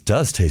like, this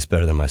does taste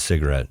better than my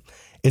cigarette,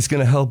 it's going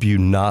to help you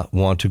not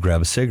want to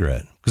grab a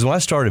cigarette. Because when I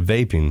started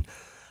vaping,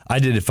 I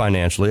did it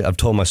financially. I've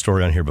told my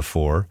story on here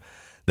before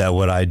that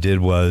what I did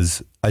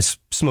was I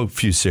smoked a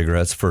few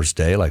cigarettes first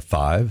day, like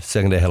 5.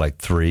 Second day I had like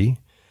 3.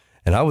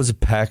 And I was a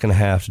pack and a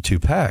half to 2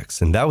 packs.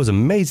 And that was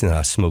amazing that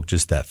I smoked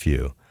just that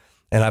few.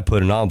 And I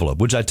put an envelope,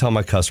 which I tell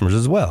my customers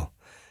as well.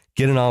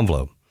 Get an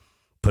envelope,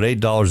 put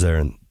 $8 there.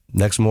 And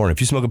next morning,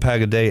 if you smoke a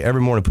pack a day,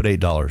 every morning put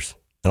 $8.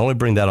 And only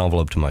bring that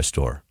envelope to my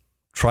store.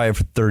 Try it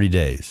for 30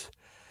 days.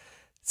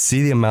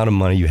 See the amount of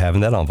money you have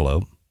in that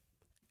envelope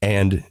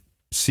and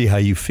see how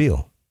you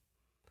feel.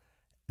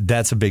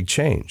 That's a big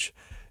change.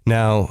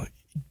 Now,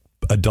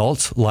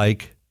 adults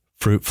like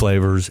fruit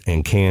flavors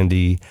and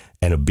candy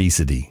and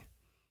obesity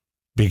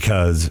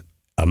because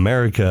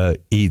America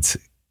eats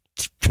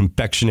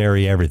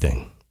confectionery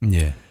everything.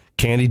 Yeah.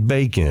 Candied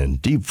bacon,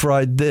 deep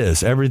fried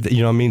this, everything,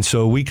 you know what I mean?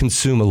 So we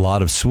consume a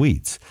lot of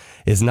sweets.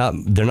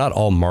 They're not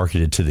all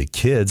marketed to the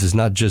kids. It's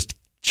not just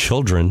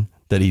children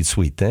that eat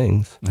sweet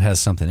things. It has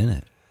something in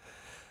it.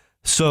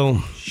 So,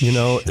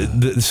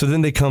 so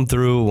then they come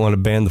through, want to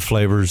ban the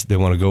flavors. They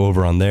want to go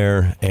over on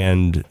there.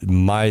 And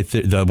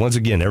once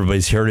again,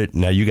 everybody's heard it.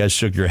 Now you guys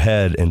shook your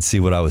head and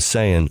see what I was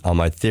saying on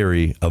my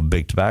theory of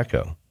big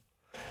tobacco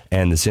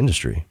and this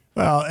industry.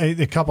 Well,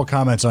 a couple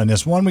comments on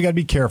this. One, we got to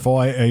be careful.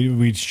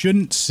 We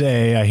shouldn't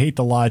say, I hate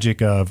the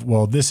logic of,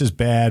 well, this is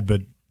bad,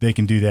 but they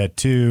can do that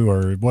too.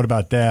 Or what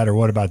about that? Or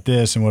what about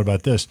this? And what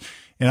about this?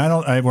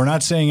 And we're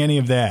not saying any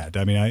of that.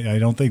 I mean, I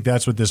don't think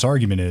that's what this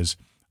argument is.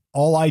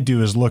 All I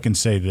do is look and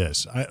say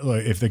this.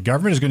 If the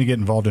government is going to get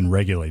involved and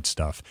regulate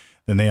stuff,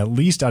 then they at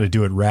least ought to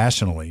do it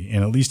rationally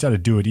and at least ought to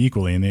do it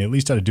equally. And they at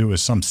least ought to do it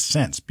with some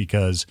sense,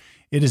 because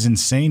it is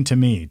insane to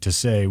me to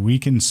say we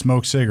can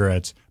smoke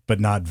cigarettes but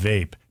not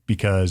vape,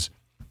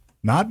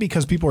 not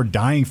because people are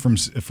dying from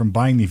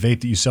buying the vape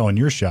that you sell in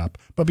your shop,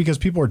 but because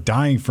people are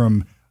dying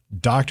from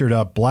doctored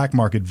up black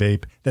market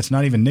vape that's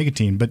not even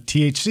nicotine, but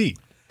THC.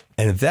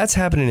 And if that's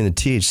happening in the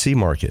THC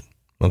market,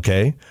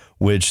 okay,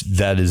 which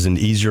that is an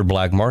easier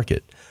black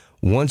market.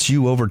 Once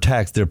you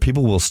overtax,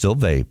 people will still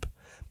vape,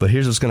 but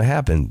here's what's going to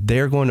happen.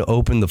 They're going to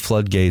open the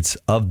floodgates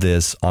of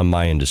this on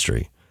my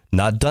industry.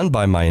 Not done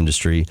by my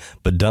industry,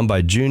 but done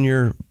by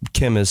junior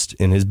chemist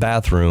in his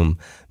bathroom,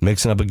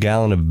 mixing up a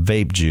gallon of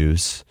vape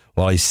juice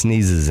while he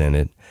sneezes in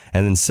it,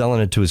 and then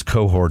selling it to his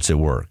cohorts at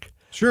work.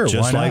 Sure,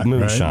 just why like not,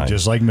 moonshine. Right?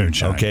 Just like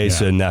moonshine. Okay, yeah.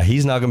 So now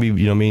he's not going to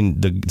be,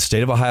 the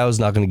state of Ohio is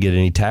not going to get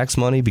any tax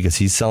money because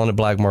he's selling at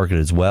black market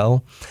as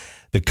well.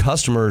 The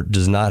customer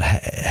does not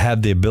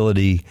have the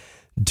ability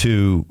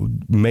to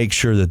make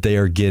sure that they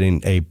are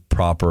getting a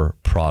proper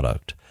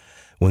product.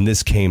 When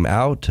this came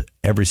out,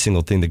 every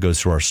single thing that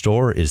goes through our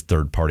store is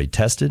third-party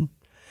tested.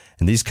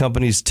 And these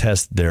companies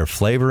test their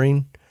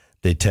flavoring.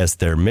 They test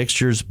their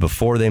mixtures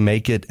before they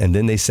make it, and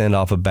then they send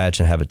off a batch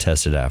and have it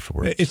tested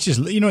afterwards. It's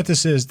just, you know what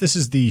this is? This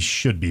is the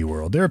should-be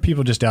world. There are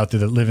people just out there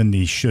that live in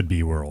the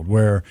should-be world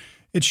where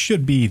it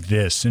should be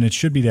this and it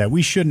should be that.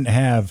 We shouldn't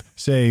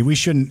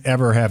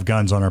ever have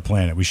guns on our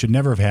planet. We should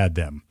never have had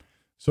them.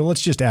 So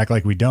let's just act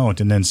like we don't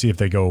and then see if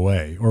they go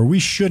away. Or we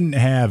shouldn't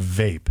have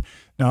vape.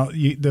 Now,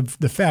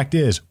 the fact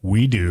is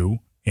we do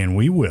and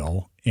we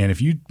will. And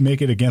if you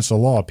make it against the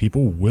law,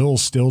 people will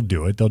still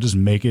do it. They'll just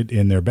make it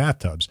in their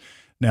bathtubs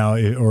now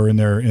or in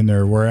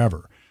their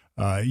wherever.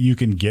 You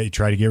can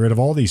try to get rid of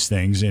all these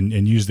things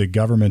and use the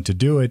government to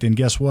do it. And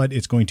guess what?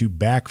 It's going to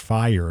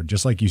backfire,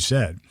 just like you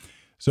said.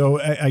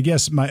 So I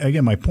guess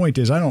my point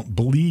is I don't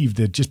believe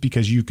that just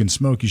because you can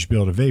smoke, you should be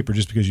able to vape, or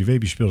just because you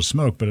vape, you should be able to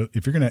smoke. But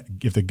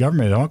if the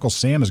government, Uncle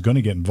Sam is going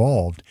to get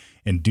involved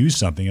and do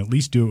something, at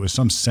least do it with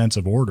some sense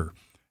of order.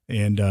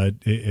 And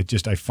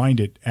I find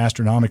it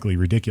astronomically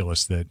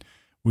ridiculous that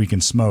we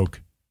can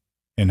smoke.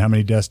 And how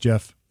many deaths,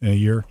 Jeff, in a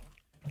year?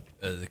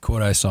 The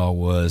quote I saw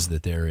was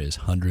that there is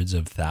hundreds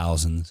of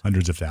thousands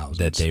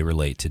that they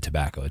relate to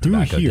tobacco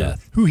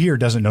death. Who here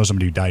doesn't know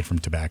somebody who died from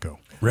tobacco?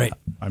 Right.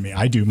 I mean,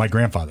 I do. My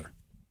grandfather.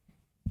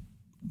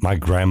 My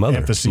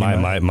grandmother,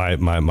 Emphysema.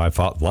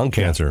 my lung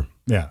cancer.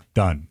 Yeah,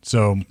 done.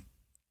 So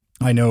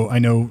I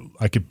know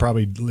I could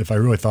probably, if I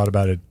really thought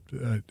about it,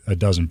 a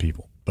dozen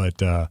people.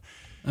 But I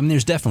mean,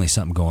 there's definitely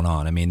something going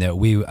on. I mean,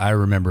 I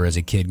remember as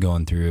a kid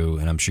going through,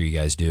 and I'm sure you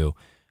guys do,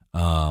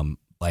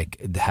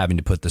 like having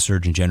to put the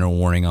Surgeon General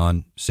warning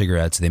on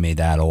cigarettes. They made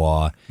that a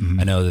law.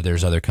 Mm-hmm. I know that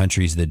there's other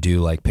countries that do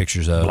like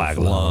pictures of black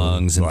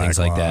lungs and things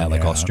like that.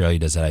 Like Australia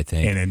does that, I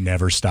think. And it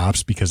never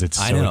stops because it's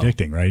so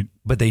addicting, right?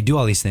 But they do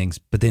all these things,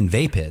 but then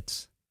vape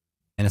hits.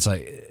 And it's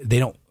like, they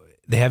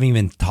haven't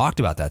even talked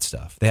about that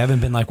stuff. They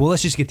haven't been like, well,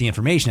 let's just get the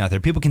information out there.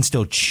 People can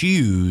still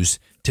choose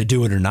to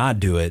do it or not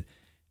do it.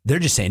 They're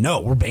just saying, no,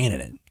 we're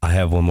banning it. I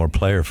have one more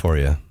player for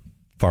you.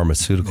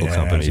 Pharmaceutical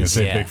companies. I was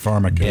gonna say big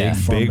pharma.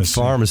 Big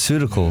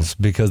pharmaceuticals,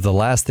 because the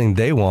last thing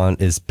they want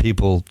is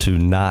people to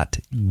not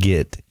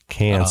get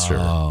cancer.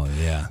 Oh,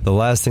 yeah. The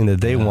last thing that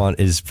they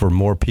want is for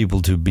more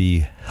people to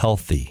be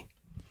healthy.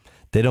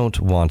 They don't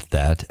want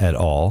that at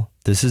all.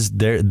 This is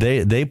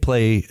they're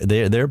playing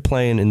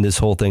in this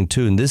whole thing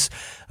too. And this,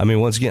 I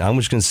mean, once again, I'm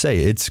just going to say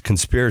it's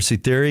conspiracy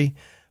theory,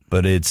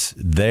 but it's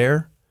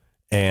there.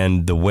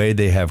 And the way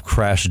they have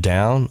crashed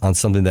down on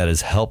something that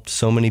has helped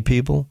so many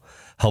people,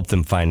 helped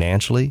them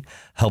financially,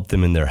 helped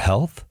them in their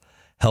health,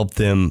 helped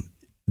them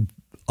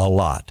a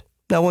lot.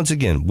 Now, once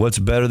again, what's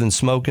better than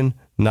smoking?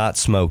 Not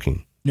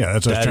smoking. Yeah,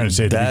 that's what I was trying to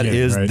say at the beginning. That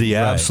is right? the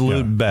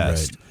absolute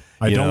best.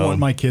 Right. I don't want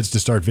my kids to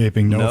start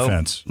vaping. No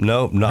offense.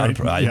 No, not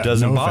right? It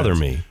doesn't bother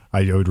me.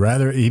 I would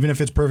rather, even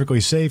if it's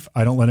perfectly safe,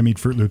 I don't let them eat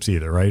Fruit Loops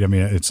either, right? I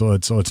mean,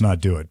 let's not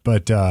do it.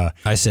 But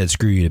I said,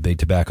 screw you to big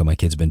tobacco. My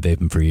kids have been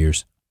vaping for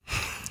years.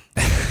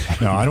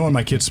 No, I don't want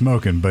my kids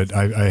smoking, but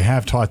I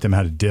have taught them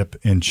how to dip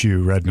and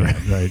chew red meat,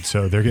 right?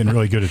 So they're getting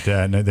really good at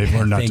that, and they've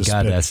learned not to spit.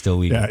 Thank God that's still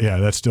legal. Yeah,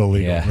 that's still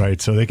legal,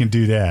 right? So they can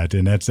do that,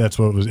 and that's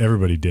what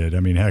everybody did.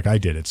 I mean, heck, I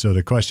did it. So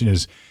the question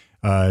is,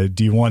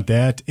 do you want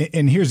that?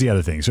 And here's the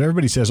other thing. So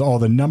everybody says,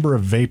 the number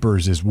of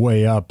vapors is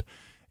way up,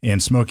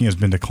 and smoking has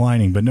been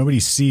declining, but nobody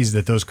sees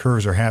that those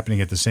curves are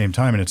happening at the same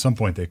time, and at some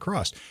point they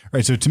crossed.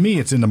 Right? So to me,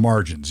 it's in the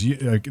margins.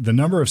 The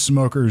number of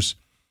smokers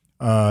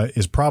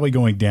is probably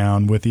going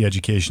down with the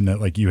education that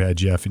like you had,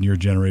 Jeff, in your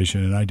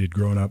generation, and I did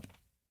growing up.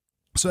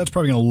 So that's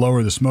probably going to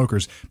lower the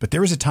smokers. But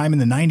there was a time in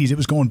the 90s it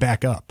was going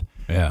back up.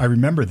 Yeah. I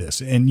remember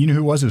this. And you know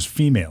who it was? It was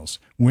females.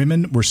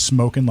 Women were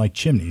smoking like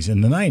chimneys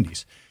in the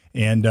 90s.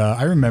 And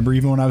I remember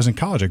even when I was in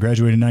college, I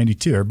graduated in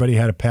 92, everybody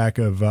had a pack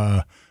of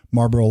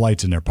Marlboro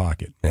Lights in their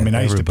pocket. I mean,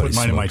 I used to put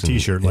mine in my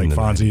T-shirt like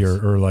Fonzie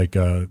or like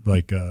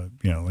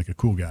a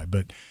cool guy.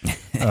 But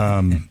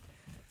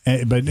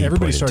but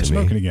everybody started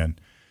smoking again.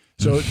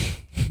 So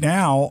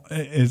now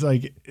it's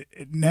like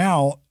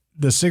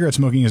the cigarette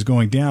smoking is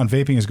going down,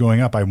 vaping is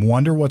going up. I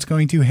wonder what's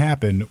going to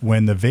happen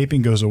when the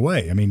vaping goes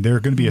away. I mean, there are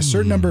going to be a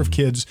certain number of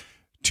kids,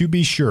 to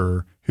be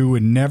sure, who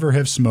would never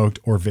have smoked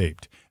or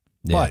vaped.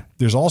 Yeah. But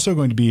there's also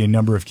going to be a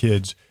number of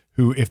kids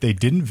who, if they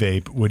didn't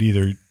vape, would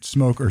either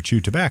smoke or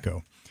chew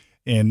tobacco.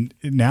 And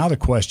now the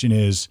question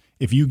is,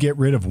 if you get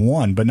rid of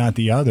one but not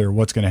the other,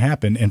 what's going to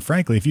happen? And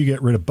frankly, if you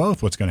get rid of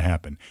both, what's going to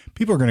happen?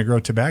 People are going to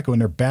grow tobacco in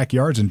their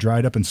backyards and dry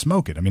it up and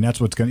smoke it. I mean,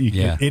 that's what's going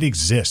to. It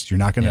exists. You're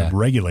not going to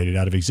regulate it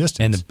out of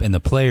existence. And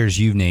the players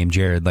you've named,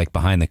 Jared, like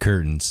behind the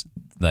curtains,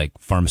 like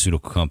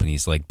pharmaceutical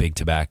companies, like big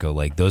tobacco,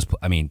 like those.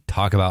 I mean,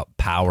 talk about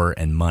power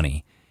and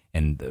money.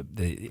 And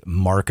the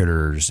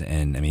marketers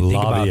and I mean,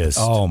 lobbyists.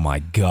 Oh my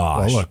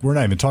gosh! Well, look, we're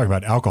not even talking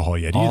about alcohol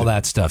yet. All either.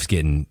 That stuff's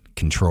getting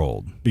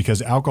controlled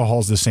because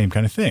alcohol is the same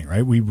kind of thing,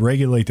 right? We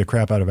regulate the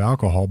crap out of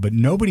alcohol, but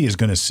nobody is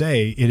going to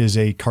say it is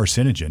a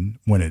carcinogen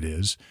when it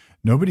is.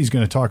 Nobody's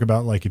going to talk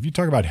about like if you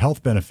talk about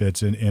health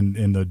benefits and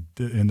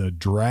the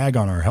drag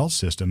on our health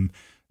system.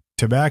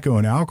 Tobacco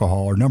and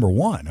alcohol are number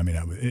one. I mean,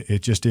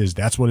 it just is.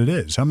 That's what it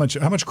is. How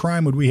much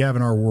crime would we have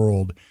in our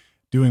world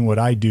doing what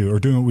I do or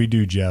doing what we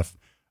do, Jeff?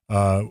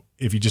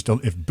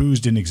 If booze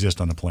didn't exist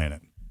on the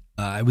planet,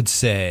 I would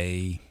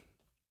say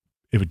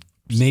it would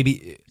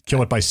maybe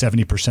kill it by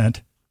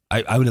 70%.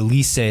 I would at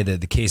least say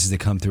that the cases that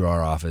come through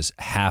our office,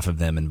 half of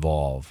them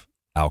involve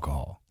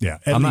alcohol. Yeah,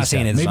 I'm not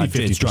saying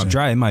it's drunk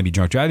driving. It might be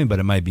drunk driving, but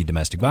it might be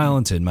domestic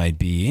violence. It might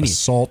be any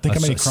assault. Think how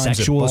many crimes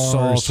sexual at bars.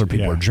 assaults where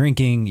people are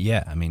drinking.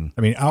 Yeah, I mean,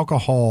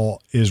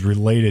 alcohol is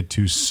related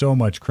to so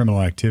much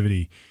criminal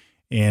activity.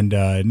 And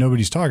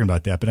nobody's talking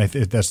about that, but I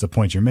think that's the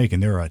point you're making.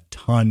 There are a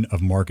ton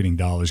of marketing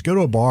dollars. Go to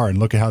a bar and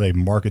look at how they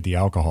market the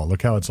alcohol.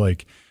 Look how it's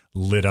like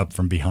lit up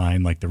from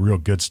behind. Like the real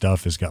good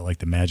stuff has got like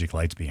the magic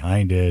lights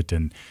behind it.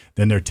 And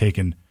then they're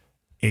taking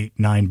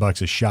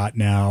 $8-9 a shot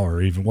now, or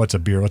even what's a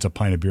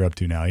pint of beer up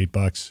to now?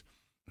 $8?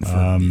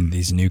 For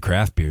these new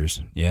craft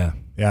beers. Yeah.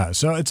 Yeah.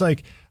 So it's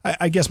like,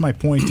 I guess my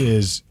point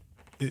is,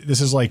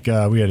 this is like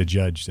we had a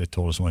judge that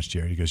told us once,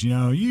 Jared. He goes,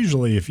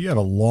 usually if you have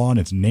a law and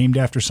it's named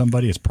after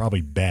somebody, it's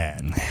probably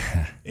bad.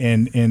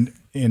 and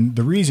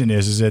the reason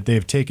is that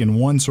they've taken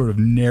one sort of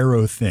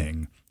narrow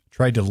thing,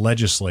 tried to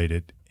legislate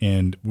it,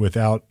 and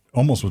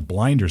almost with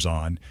blinders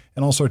on,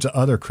 and all sorts of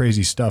other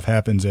crazy stuff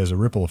happens as a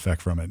ripple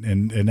effect from it.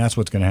 And that's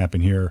what's going to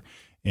happen here.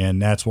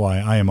 And that's why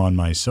I am on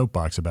my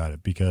soapbox about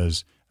it,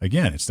 because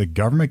again, it's the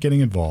government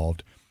getting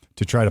involved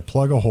to try to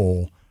plug a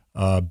hole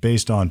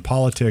based on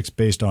politics,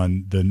 based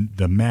on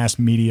the mass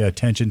media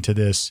attention to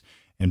this,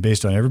 and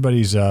based on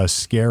everybody's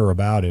scare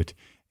about it.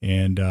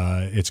 And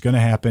it's going to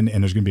happen,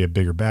 and there's going to be a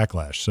bigger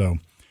backlash. So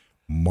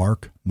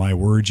mark my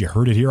words, you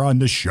heard it here on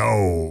the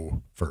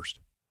show first.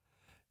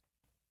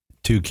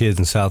 2 kids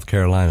in South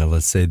Carolina,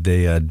 let's say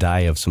they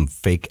die of some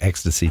fake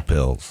ecstasy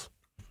pills.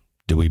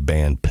 Do we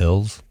ban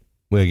pills?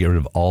 We'll get rid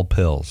of all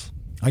pills.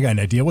 I got an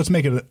idea. Let's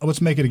make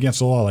it against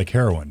the law like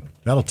heroin.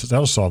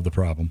 That'll solve the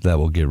problem. That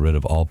will get rid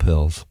of all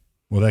pills.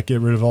 Will that get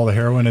rid of all the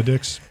heroin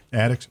addicts?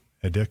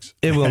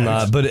 It will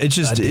not, but it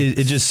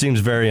just seems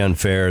very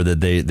unfair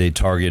that they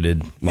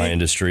targeted my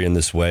industry in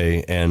this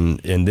way, and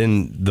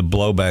then the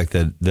blowback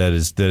that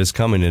is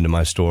coming into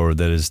my store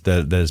that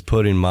is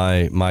putting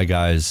my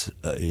guys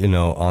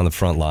on the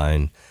front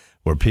line,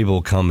 where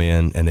people come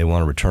in and they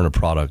want to return a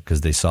product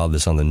because they saw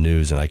this on the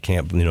news, and I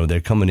can't,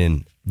 they're coming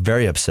in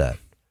very upset,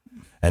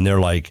 and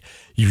they're like,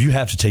 you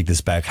have to take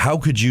this back. How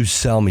could you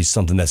sell me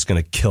something that's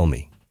going to kill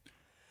me?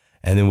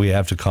 And then we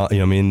have to call,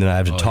 then I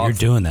have to talk. You're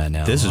doing that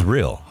now. This is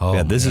real.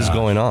 This is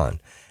going on.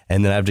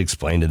 And then I have to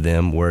explain to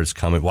them where it's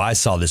coming. Well, I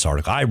saw this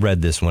article. I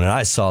read this one, and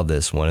I saw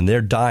this one. And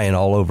they're dying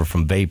all over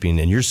from vaping,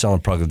 and you're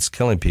selling products that's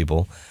killing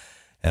people.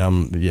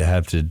 And you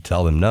have to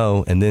tell them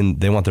no, and then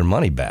they want their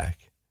money back.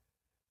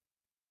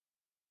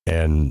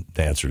 And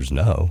the answer is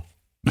no.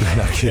 You're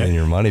not getting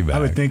your money back. I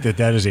would think that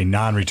is a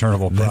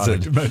non-returnable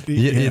product.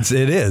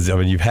 It is. I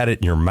mean, you've had it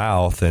in your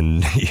mouth,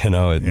 and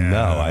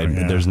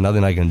there's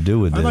nothing I can do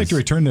with this. I'd like to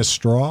return this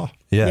straw.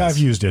 Yes. Yeah, I've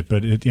used it,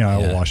 but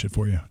I'll wash it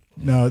for you.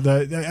 No,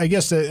 I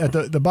guess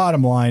the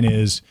bottom line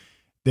is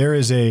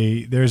there's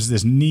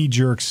this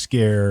knee-jerk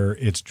scare.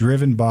 It's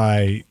driven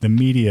by the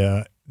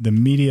media. The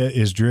media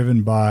is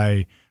driven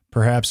by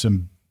perhaps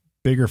some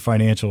bigger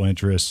financial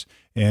interests.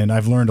 And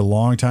I've learned a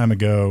long time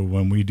ago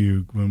when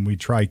we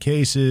try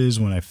cases,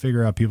 when I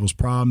figure out people's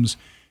problems,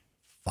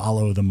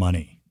 follow the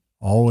money.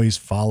 Always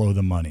follow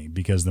the money,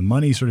 because the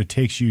money sort of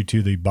takes you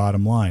to the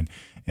bottom line.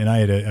 And I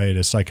had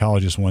a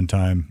psychologist one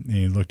time, and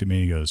he looked at me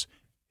and he goes,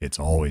 "It's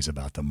always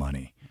about the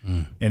money."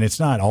 And it's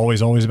not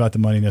always about the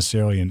money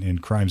necessarily in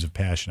crimes of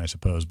passion, I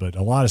suppose, but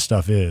a lot of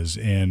stuff is.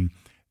 And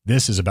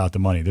this is about the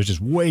money. There's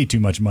just way too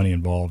much money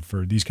involved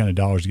for these kind of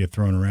dollars to get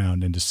thrown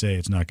around and to say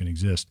it's not going to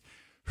exist.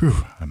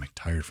 Whew, I'm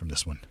tired from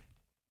this one.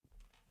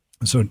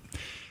 So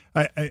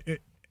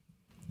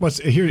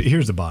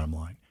here's the bottom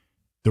line.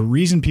 The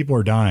reason people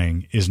are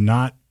dying is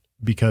not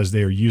because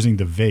they are using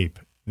the vape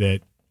that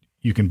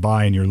you can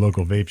buy in your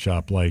local vape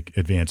shop like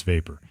Advanced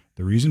Vapor.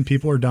 The reason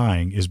people are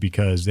dying is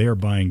because they are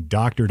buying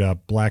doctored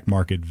up black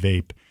market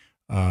vape.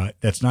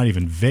 That's not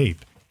even vape.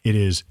 It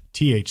is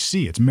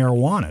THC. It's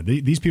marijuana.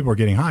 These people are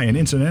getting high. And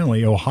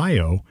incidentally,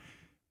 Ohio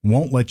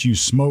won't let you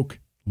smoke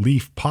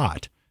leaf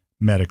pot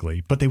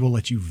medically, but they will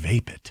let you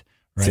vape it.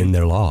 Right? It's in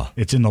their law.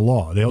 It's in the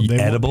law. They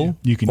edible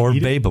you can or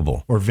eat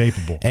vapeable. Or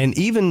vapeable. And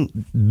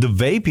even the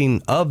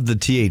vaping of the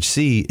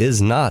THC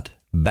is not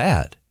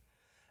bad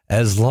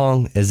as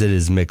long as it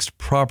is mixed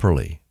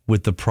properly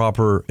with the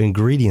proper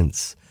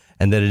ingredients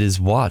and that it is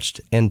watched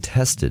and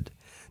tested.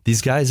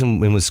 These guys in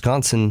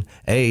Wisconsin,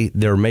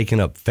 they're making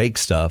up fake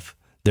stuff.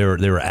 They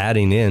were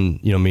adding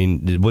in,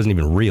 it wasn't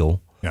even real.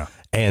 Yeah.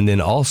 And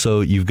then also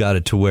you've got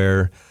it to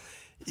where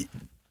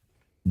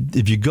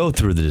if you go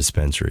through the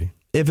dispensary,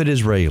 if it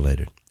is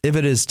regulated, if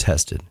it is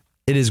tested,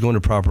 it is going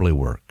to properly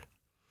work,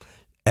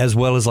 as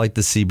well as like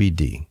the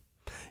CBD.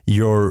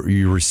 Your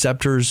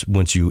receptors,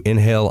 once you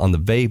inhale on the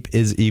vape,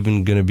 is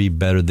even going to be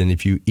better than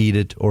if you eat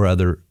it or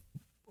other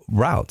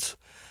routes.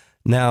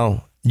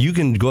 Now, you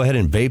can go ahead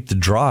and vape the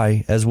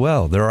dry as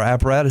well. There are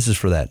apparatuses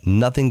for that.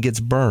 Nothing gets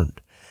burned.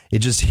 It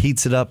just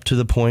heats it up to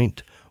the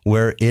point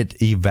where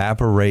it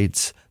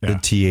evaporates the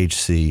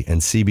THC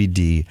and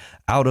CBD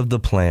out of the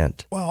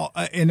plant. Well,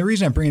 and the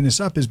reason I'm bringing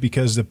this up is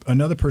because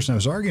another person I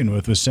was arguing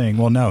with was saying,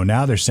 well, no,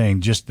 now they're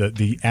saying just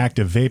the act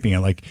of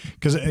vaping.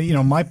 Because,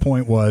 my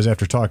point was,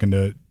 after talking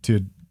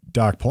to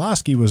Doc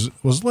Pulaski, was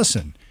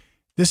listen,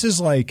 this is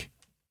like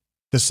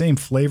the same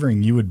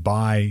flavoring you would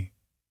buy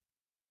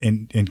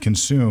and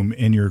consume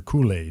in your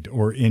Kool-Aid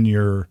or in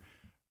your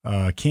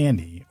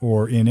candy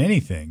or in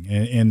anything.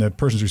 And the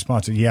person's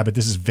response is, yeah, but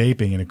this is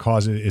vaping and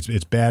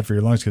it's bad for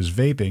your lungs because it's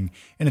vaping.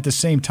 And at the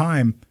same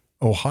time,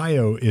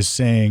 Ohio is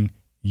saying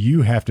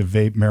you have to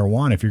vape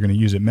marijuana if you're going to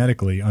use it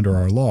medically under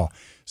our law.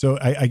 So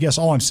I guess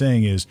all I'm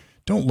saying is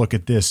don't look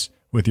at this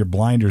with your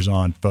blinders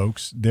on,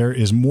 folks. There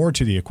is more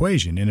to the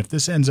equation. And if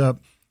this ends up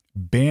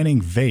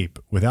banning vape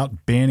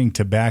without banning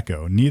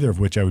tobacco, neither of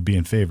which I would be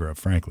in favor of,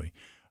 frankly,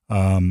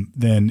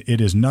 then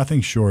it is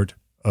nothing short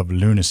of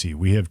lunacy.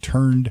 We have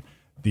turned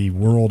the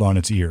world on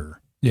its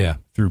ear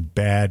through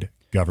bad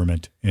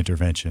government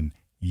intervention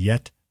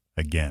yet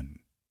again.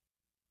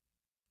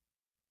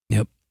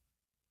 Yep.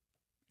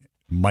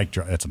 Mic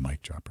drop. That's a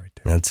mic drop right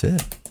there. That's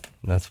it.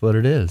 That's what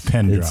it is.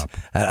 Pen drop.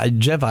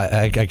 Jeff,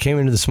 I came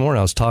into this morning.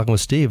 I was talking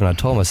with Steve, and I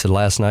told him, I said,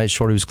 last night,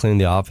 Shorty was cleaning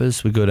the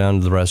office. We go down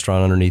to the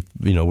restaurant underneath,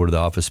 where the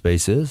office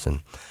space is,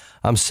 and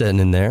I'm sitting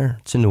in there.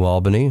 It's in New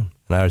Albany,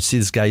 and I see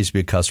this guy used to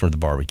be a customer at the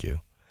barbecue.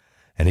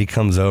 And he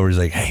comes over, he's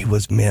like, hey,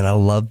 man, I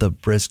love the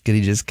brisket.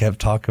 He just kept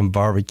talking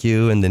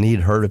barbecue, and then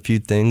he'd heard a few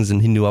things,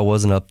 and he knew I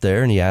wasn't up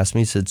there, and he asked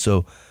me, he said,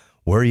 so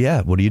where are you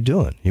at? What are you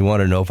doing? He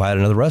wanted to know if I had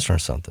another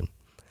restaurant or something.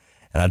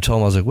 And I told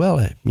him, I was like, well,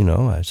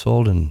 I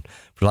sold, and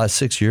for the last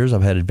 6 years,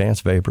 I've had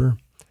advanced vapor.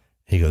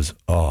 He goes,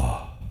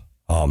 oh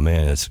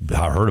man,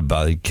 I heard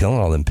about it, killing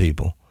all them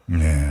people.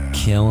 Yeah.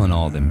 Killing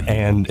all them people.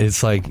 And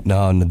it's like,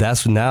 no,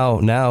 that's now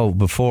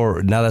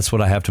that's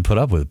what I have to put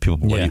up with.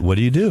 People, what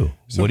do you do?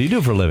 So, what do you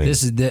do for a living?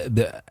 This is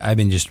I've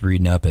been just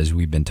reading up as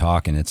we've been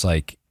talking. It's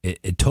like,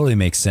 it totally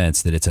makes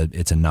sense that it's a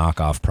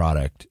knockoff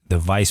product. The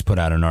Vice put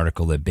out an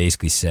article that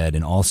basically said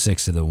in all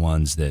 6 of the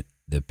ones that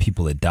the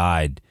people that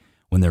died,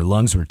 when their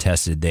lungs were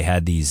tested, they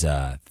had these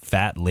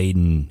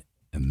fat-laden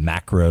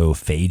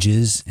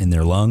macrophages in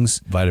their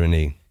lungs. Vitamin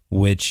E.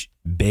 Which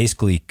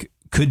basically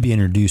could be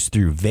introduced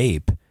through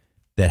vape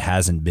that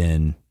hasn't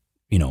been,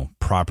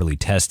 properly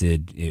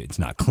tested. It's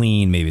not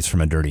clean. Maybe it's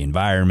from a dirty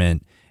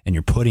environment, and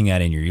you're putting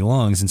that in your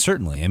lungs. And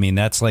certainly, I mean,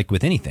 that's like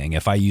with anything.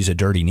 If I use a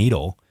dirty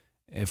needle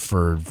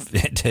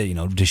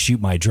to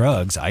shoot my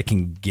drugs, I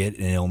can get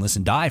an illness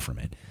and die from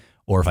it.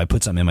 Or if I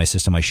put something in my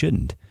system, I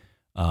shouldn't.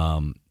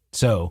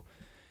 So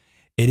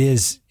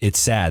it's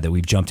sad that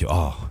we've jumped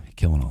to,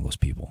 killing all those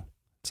people.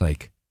 It's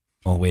like,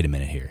 oh, wait a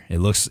minute here. It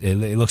looks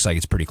like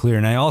it's pretty clear.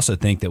 And I also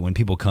think that when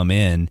people come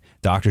in,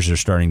 doctors are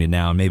starting to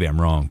now, and maybe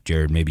I'm wrong,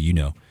 Jared, maybe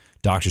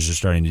doctors are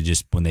starting to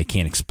just, when they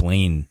can't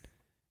explain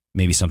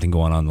maybe something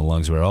going on in the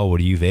lungs where, what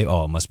do you vape?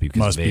 Oh, it must be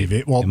because of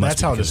vape. Well,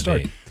 that's how it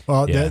started.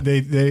 Well, they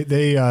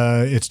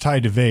it's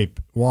tied to vape.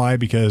 Why?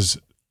 Because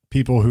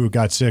people who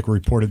got sick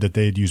reported that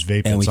they had used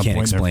vape at some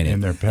point in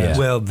their past. Yeah.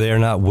 Well, they're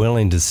not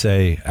willing to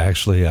say,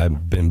 actually,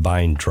 I've been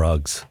buying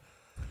drugs.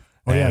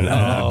 Oh,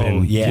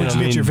 yeah. Where'd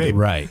you get your vape?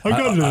 Right. I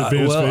got an advanced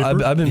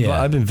vapor.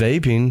 I've been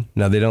vaping.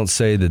 Now, they don't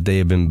say that they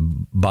have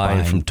been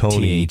buying from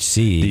Tony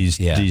THC,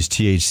 these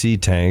THC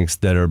tanks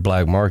that are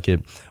black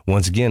market.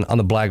 Once again, on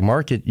the black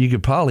market, you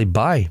could probably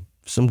buy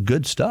some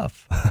good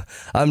stuff.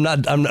 I'm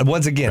not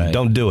once again, right.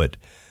 Don't do it.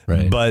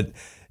 Right. But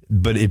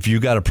if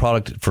you got a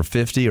product for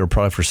 $50 or a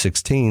product for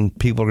 $16,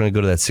 people are going to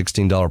go to that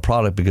 $16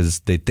 product because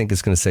they think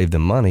it's going to save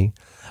them money.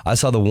 I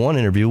saw the one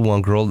interview,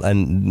 one girl,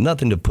 and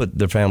nothing to put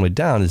their family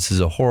down. This is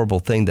a horrible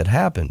thing that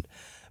happened.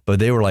 But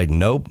they were like,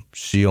 nope,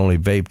 she only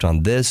vaped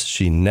on this.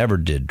 She never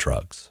did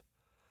drugs.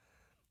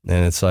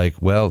 And it's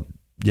like, well,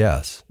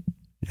 yes,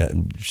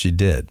 she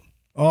did.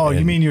 Oh,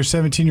 you mean your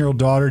 17-year-old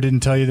daughter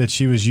didn't tell you that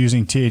she was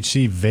using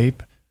THC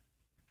vape?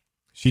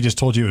 She just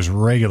told you it was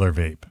regular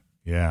vape.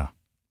 Yeah.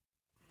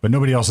 But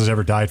nobody else has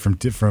ever died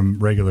from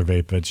regular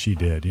vape, but she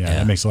did. Yeah,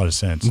 that makes a lot of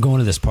sense. I'm going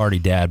to this party,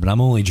 Dad, but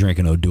I'm only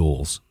drinking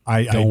O'Doul's.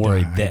 Don't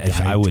worry.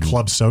 I would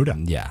club soda.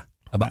 Yeah.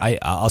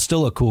 I'll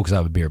still look cool because I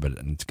have a beer, but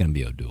it's going to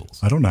be O'Doul's.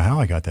 I don't know how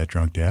I got that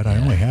drunk, Dad. I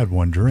only had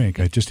one drink.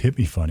 It just hit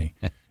me funny.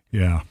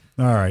 Yeah.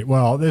 All right.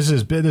 Well, this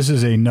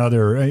is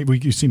another.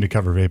 You seem to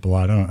cover vape a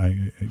lot.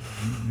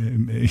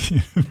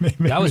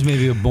 That was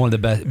maybe one of the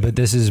best, but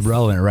this is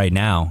relevant right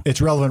now. It's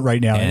relevant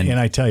right now, and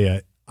I tell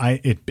you,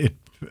 it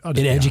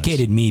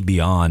educated me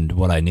beyond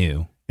what I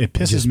knew. It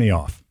pisses me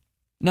off.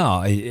 No,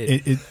 what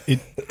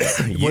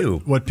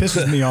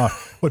pisses me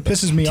off. What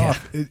pisses me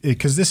off,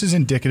 because this is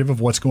indicative of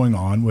what's going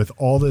on with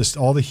all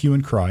the hue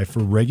and cry for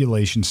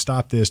regulation.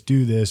 Stop this,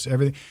 do this,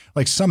 everything.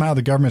 Like somehow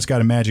the government's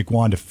got a magic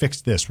wand to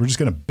fix this. We're just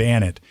going to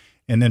ban it,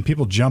 and then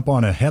people jump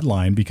on a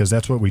headline because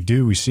that's what we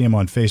do. We see them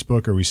on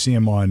Facebook or we see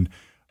them on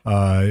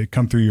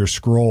come through your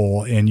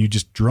scroll, and you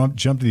just jump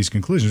to these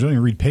conclusions. You don't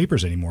even read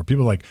papers anymore.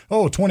 People are like,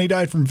 20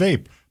 died from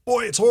vape.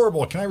 Boy, it's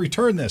horrible. Can I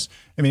return this?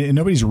 I mean, and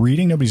nobody's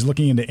reading, nobody's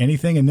looking into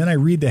anything. And then I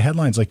read the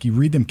headlines, like you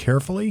read them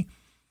carefully,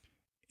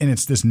 and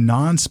it's this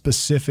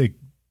non-specific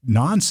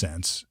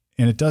nonsense.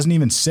 And it doesn't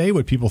even say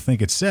what people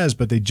think it says,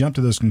 but they jump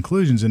to those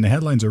conclusions. And the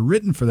headlines are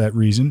written for that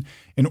reason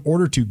in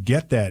order to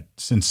get that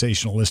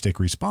sensationalistic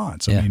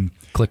response. I mean,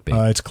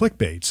 clickbait. It's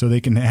clickbait. So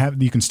you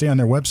can stay on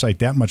their website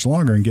that much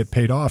longer and get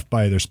paid off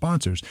by their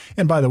sponsors.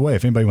 And by the way,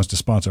 if anybody wants to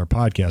sponsor our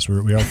podcast,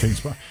 we are taking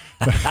sponsors.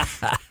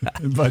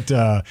 But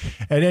at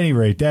any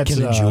rate, that's...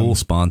 Can a Juul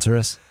sponsor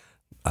us?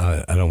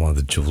 I don't want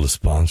the Juul to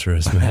sponsor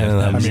us, man.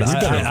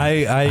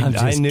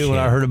 I knew when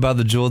I heard about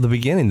the Juul at the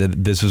beginning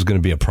that this was going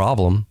to be a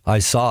problem. I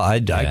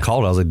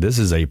called. I was like, this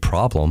is a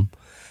problem.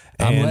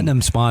 I'm letting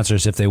them sponsor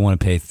us if they want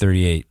to pay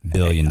 $38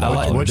 billion.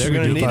 They're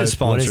going to need a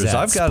sponsor.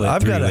 I've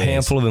got a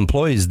handful of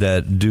employees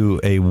that do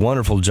a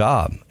wonderful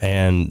job,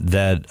 and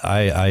that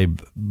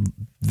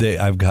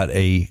I've got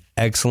a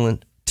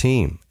excellent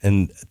team,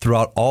 and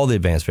throughout all the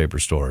advanced vapor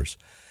stores.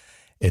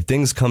 if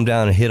things come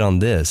down and hit on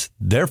this,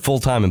 they're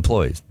full-time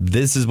employees.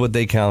 This is what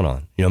they count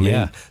on. You know what I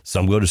mean?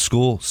 Some go to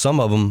school. Some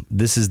of them,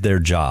 this is their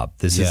job.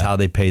 This is how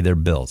they pay their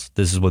bills.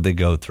 This is what they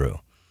go through.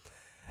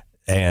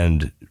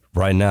 And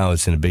right now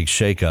it's in a big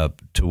shakeup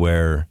to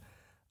where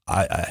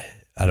I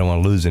don't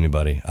want to lose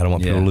anybody. I don't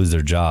want people to lose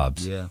their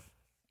jobs. Yeah.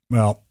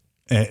 Well,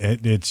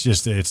 it's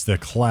the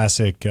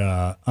classic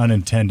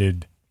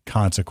unintended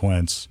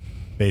consequence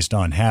based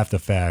on half the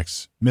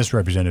facts,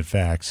 misrepresented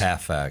facts,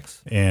 Half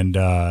facts. and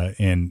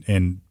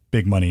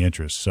big money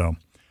interest. So,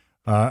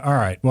 all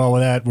right. Well,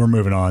 with that, we're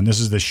moving on. This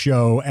is the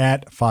show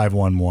at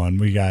 511.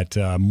 We got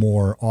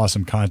more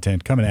awesome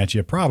content coming at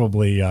you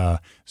probably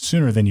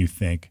sooner than you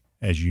think,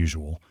 as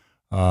usual.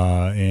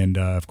 And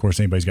of course,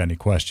 anybody's got any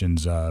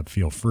questions,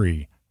 feel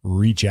free.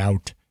 Reach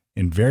out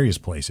in various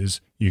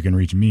places. You can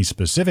reach me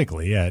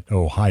specifically at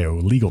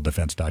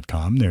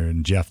ohiolegaldefense.com. There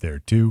and Jeff there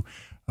too.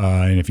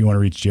 And if you want to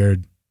reach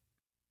Jared,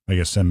 I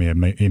guess send me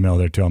an email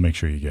there too. I'll make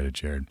sure you get it,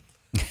 Jared.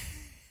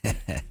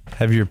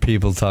 Have your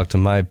people talk to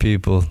my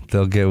people.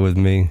 They'll get with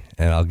me,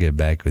 and I'll get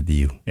back with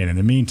you. And in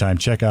the meantime,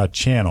 check out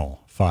Channel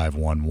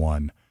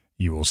 511.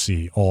 You will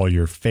see all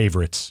your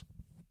favorites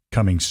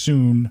coming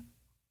soon.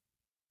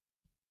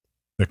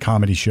 The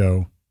comedy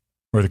show,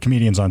 or the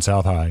Comedians on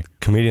South High.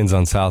 Comedians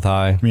on South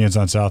High. Comedians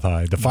on South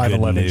High. The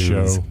 511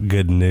 show.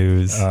 Good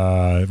news.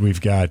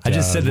 We've got. I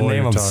just said the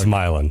name. I'm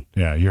smiling.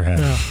 Yeah, you're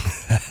happy.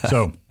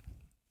 So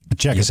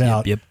check us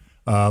out. Yep.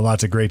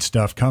 Lots of great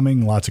stuff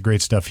coming. Lots of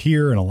great stuff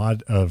here, and a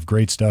lot of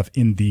great stuff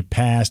in the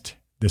past.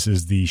 This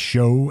is the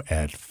show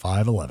at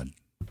 511.